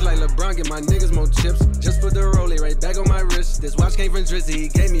 Just like LeBron, get my niggas more chips. Just put the rollie right back on my wrist. This watch came from Drizzy, he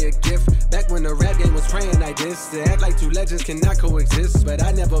gave me a gift. Back when the rap game was praying like this. To act like two legends cannot coexist. But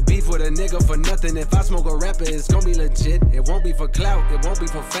I never beef with a nigga for nothing. If I smoke a rapper, it's gonna be legit. It won't be for clout, it won't be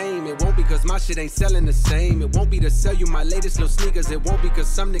for fame. It won't be cause my shit ain't selling the same. It won't be to sell you my latest little sneakers. It won't be cause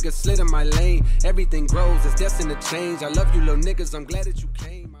some niggas slid in my lane. Everything grows, it's destined to change. I love you little niggas, I'm glad that you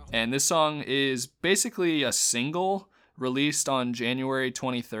came. And this song is basically a single released on January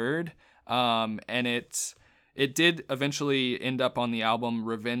 23rd. And it did eventually end up on the album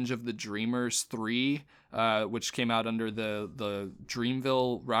Revenge of the Dreamers 3, which came out under the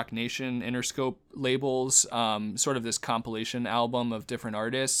Dreamville, Rock Nation, Interscope labels, sort of this compilation album of different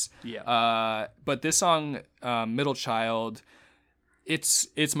artists. Yeah. But this song, Middle Child,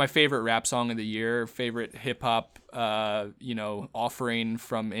 it's my favorite rap song of the year, favorite hip hop, offering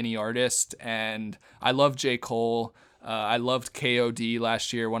from any artist. And I love J. Cole. I loved KOD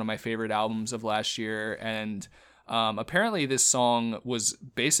last year, one of my favorite albums of last year. And apparently this song was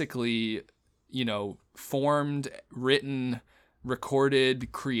basically, formed, written,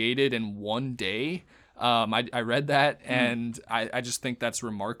 recorded, created in one day. I read that and I just think that's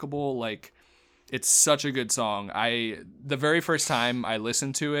remarkable. It's such a good song. The very first time I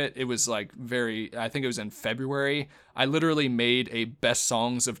listened to it, it was I think it was in February. I literally made a best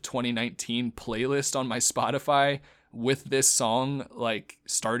songs of 2019 playlist on my Spotify with this song,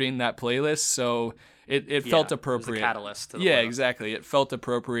 starting that playlist. So it felt appropriate. It was a catalyst to the playlist. Exactly. It felt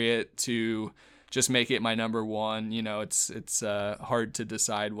appropriate to just make it my number one. It's hard to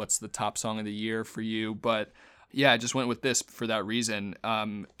decide what's the top song of the year for you, but yeah, I just went with this for that reason.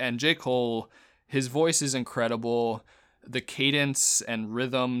 And J. Cole, his voice is incredible. The cadence and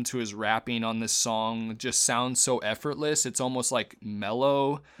rhythm to his rapping on this song just sounds so effortless. It's almost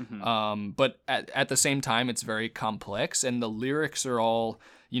mellow, but at the same time, it's very complex. And the lyrics are all,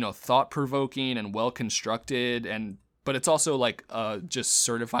 thought-provoking and well-constructed. And but it's also like just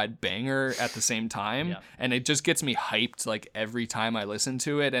certified banger at the same time. Yeah. And it just gets me hyped like every time I listen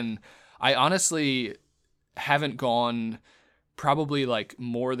to it. And I honestly haven't gone probably like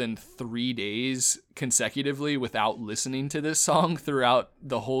more than 3 days consecutively without listening to this song throughout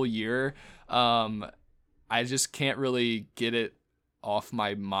the whole year. I just can't really get it off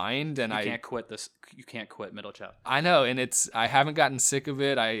my mind, and You can't quit Middle Child. I know, and I haven't gotten sick of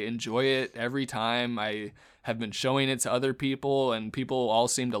it. I enjoy it every time. I have been showing it to other people, and people all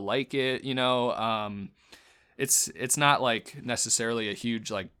seem to like it, you know. It's not like necessarily a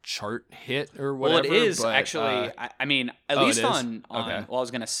huge like chart hit or whatever. Well, it is but, actually. I mean, at least on okay. well, I was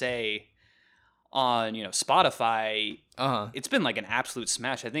gonna say on Spotify, it's been like an absolute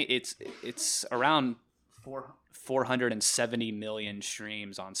smash. I think it's around 470 million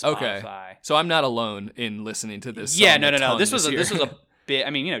streams on Spotify. Okay, so I'm not alone in listening to this. Yeah, song no. This was year. a bit.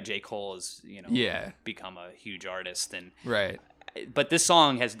 I mean, J. Cole is yeah, become a huge artist, and right. But this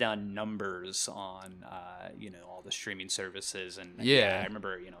song has done numbers on all the streaming services, and I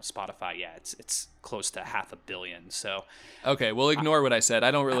remember Spotify. Yeah, it's close to 500 million. So okay, well, ignore what I said.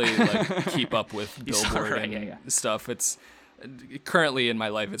 I don't really like keep up with Billboard right, and stuff. It's currently in my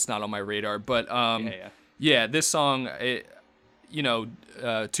life. It's not on my radar, but this song.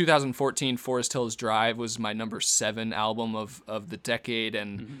 2014 Forest Hills Drive was my number 7 album of the decade,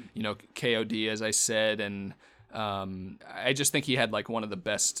 and KOD, as I said, and I just think he had like one of the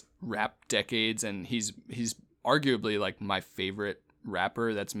best rap decades, and he's arguably like my favorite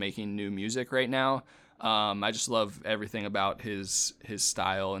rapper that's making new music right now. I just love everything about his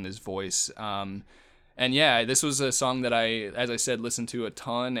style and his voice. And yeah, this was a song that as I said, listened to a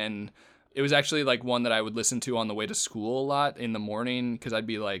ton, and it was actually like one that I would listen to on the way to school a lot in the morning, because I'd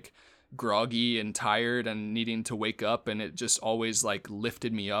be like groggy and tired and needing to wake up, and it just always like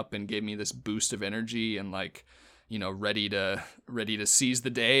lifted me up and gave me this boost of energy and like ready to seize the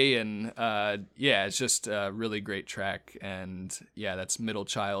day. And it's just a really great track. And yeah, that's Middle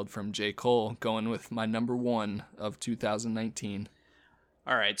Child from J. Cole, going with my number 1 of 2019.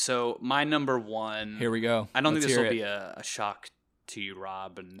 All right, so my number 1, here we go. I don't Let's think this hear will it. be a shock to you,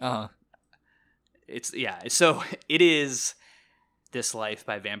 Rob, and so it is This Life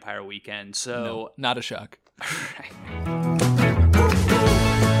by Vampire Weekend. So no, not a shock.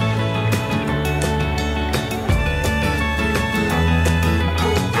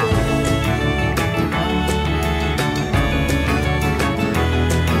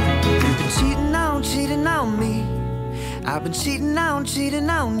 Cheating on me. I've been cheating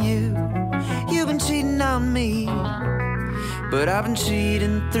on you. You've been cheating on me. But I've been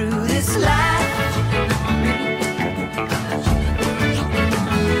cheating through this life.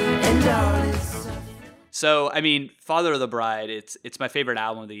 And all this. So, I mean, Father of the Bride, it's my favorite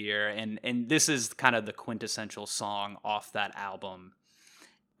album of the year, and this is kind of the quintessential song off that album.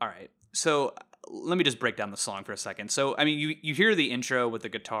 All right, so let me just break down the song for a second. So, I mean, you hear the intro with the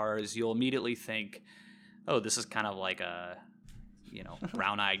guitars, you'll immediately think, oh, this is kind of like a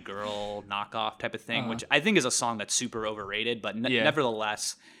Brown-Eyed Girl knockoff type of thing, which I think is a song that's super overrated, but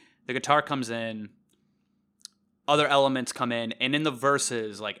nevertheless, the guitar comes in, other elements come in, and in the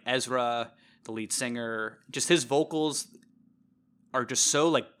verses, like Ezra, the lead singer, just his vocals are just so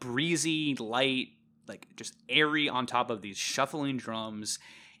like breezy, light, like just airy on top of these shuffling drums.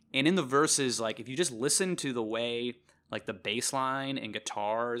 And in the verses, like if you just listen to the way like the bass line and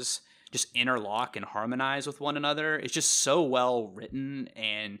guitars just interlock and harmonize with one another, it's just so well written,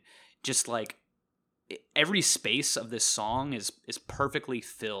 and just like every space of this song is perfectly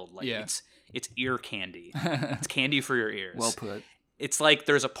filled. Like it's ear candy. It's candy for your ears. Well put. It's like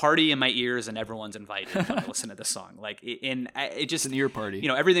there's a party in my ears and everyone's invited when I listen to this song. Like it just, it's an ear party.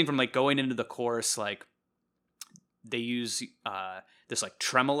 Everything from like going into the chorus, like they use this like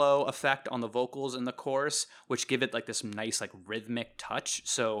tremolo effect on the vocals in the chorus, which give it like this nice like rhythmic touch.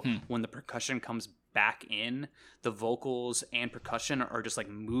 So when the percussion comes back in, the vocals and percussion are just like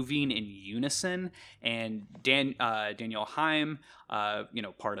moving in unison. And Danielle Haim,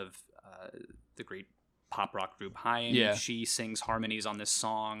 part of the great pop rock group Haim, she sings harmonies on this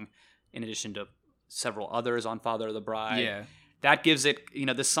song in addition to several others on Father of the Bride. Yeah. That gives it,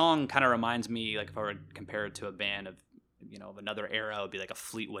 this song kind of reminds me, like if I were to compare it to a band of, of another era, it would be like a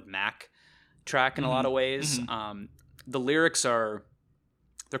Fleetwood Mac track in a lot of ways. The lyrics they're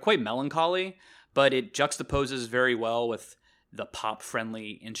quite melancholy, but it juxtaposes very well with the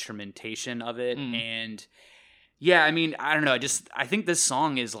pop-friendly instrumentation of it. And yeah, I mean, I don't know, I think this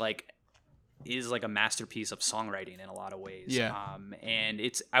song is like a masterpiece of songwriting in a lot of ways. Yeah. And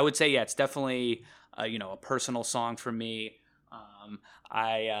I would say, it's definitely, a personal song for me.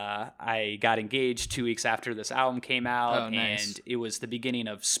 I got engaged 2 weeks after this album came out, and it was the beginning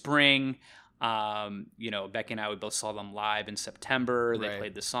of spring. Becky and I, we both saw them live in September. They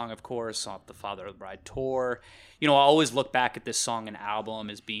played this song, of course, off the Father of the Bride tour. I always look back at this song and album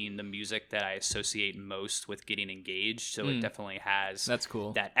as being the music that I associate most with getting engaged. So it definitely has that's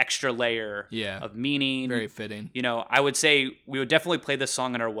cool. That extra layer of meaning. Very fitting. I would say we would definitely play this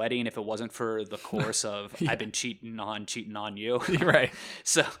song at our wedding if it wasn't for the chorus of I've been cheating on you. Right.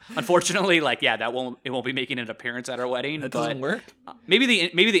 So unfortunately, it won't be making an appearance at our wedding. That doesn't work. Maybe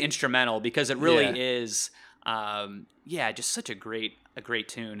the instrumental, because it really is just such a great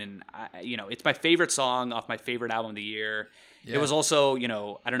tune, and it's my favorite song off my favorite album of the year. It was also, I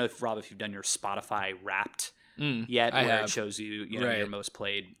don't know if Rob, if you've done your Spotify Wrapped yet, where it shows you your most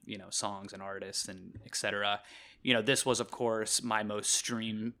played songs and artists and etc. This was, of course, my most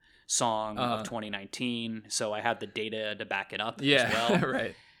streamed song of 2019, so I had the data to back it up as well.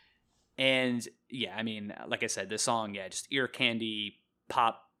 Right. And like I said, this song, just ear candy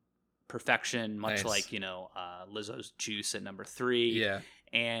pop perfection, much like Lizzo's Juice at number 3.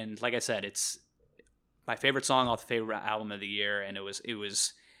 And like I said, it's my favorite song off the favorite album of the year, and it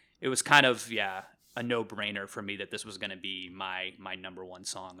was kind of a no-brainer for me that this was going to be my number one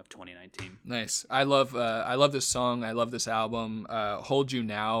song of 2019. Nice. I love this song. I love this album. Hold You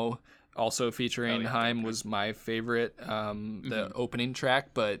Now, also featuring Haim, was my favorite, the opening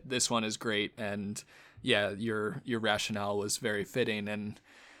track, but this one is great, and your rationale was very fitting and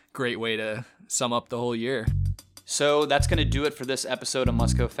great way to sum up the whole year. So that's going to do it for this episode of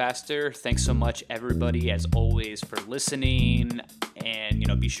Must Go Faster. Thanks so much, everybody, as always, for listening. And,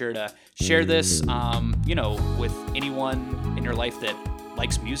 be sure to share this, with anyone in your life that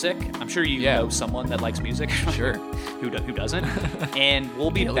likes music. I'm sure you know someone that likes music. Sure. Who doesn't. And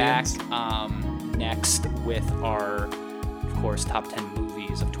we'll be back next with our, of course, top 10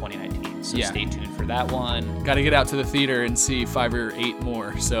 movies of 2019. So stay tuned for that one. Got to get out to the theater and see 5 or 8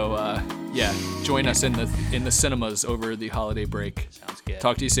 more. So join us in the cinemas over the holiday break. Sounds good.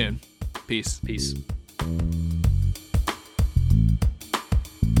 Talk to you soon. Peace. Peace.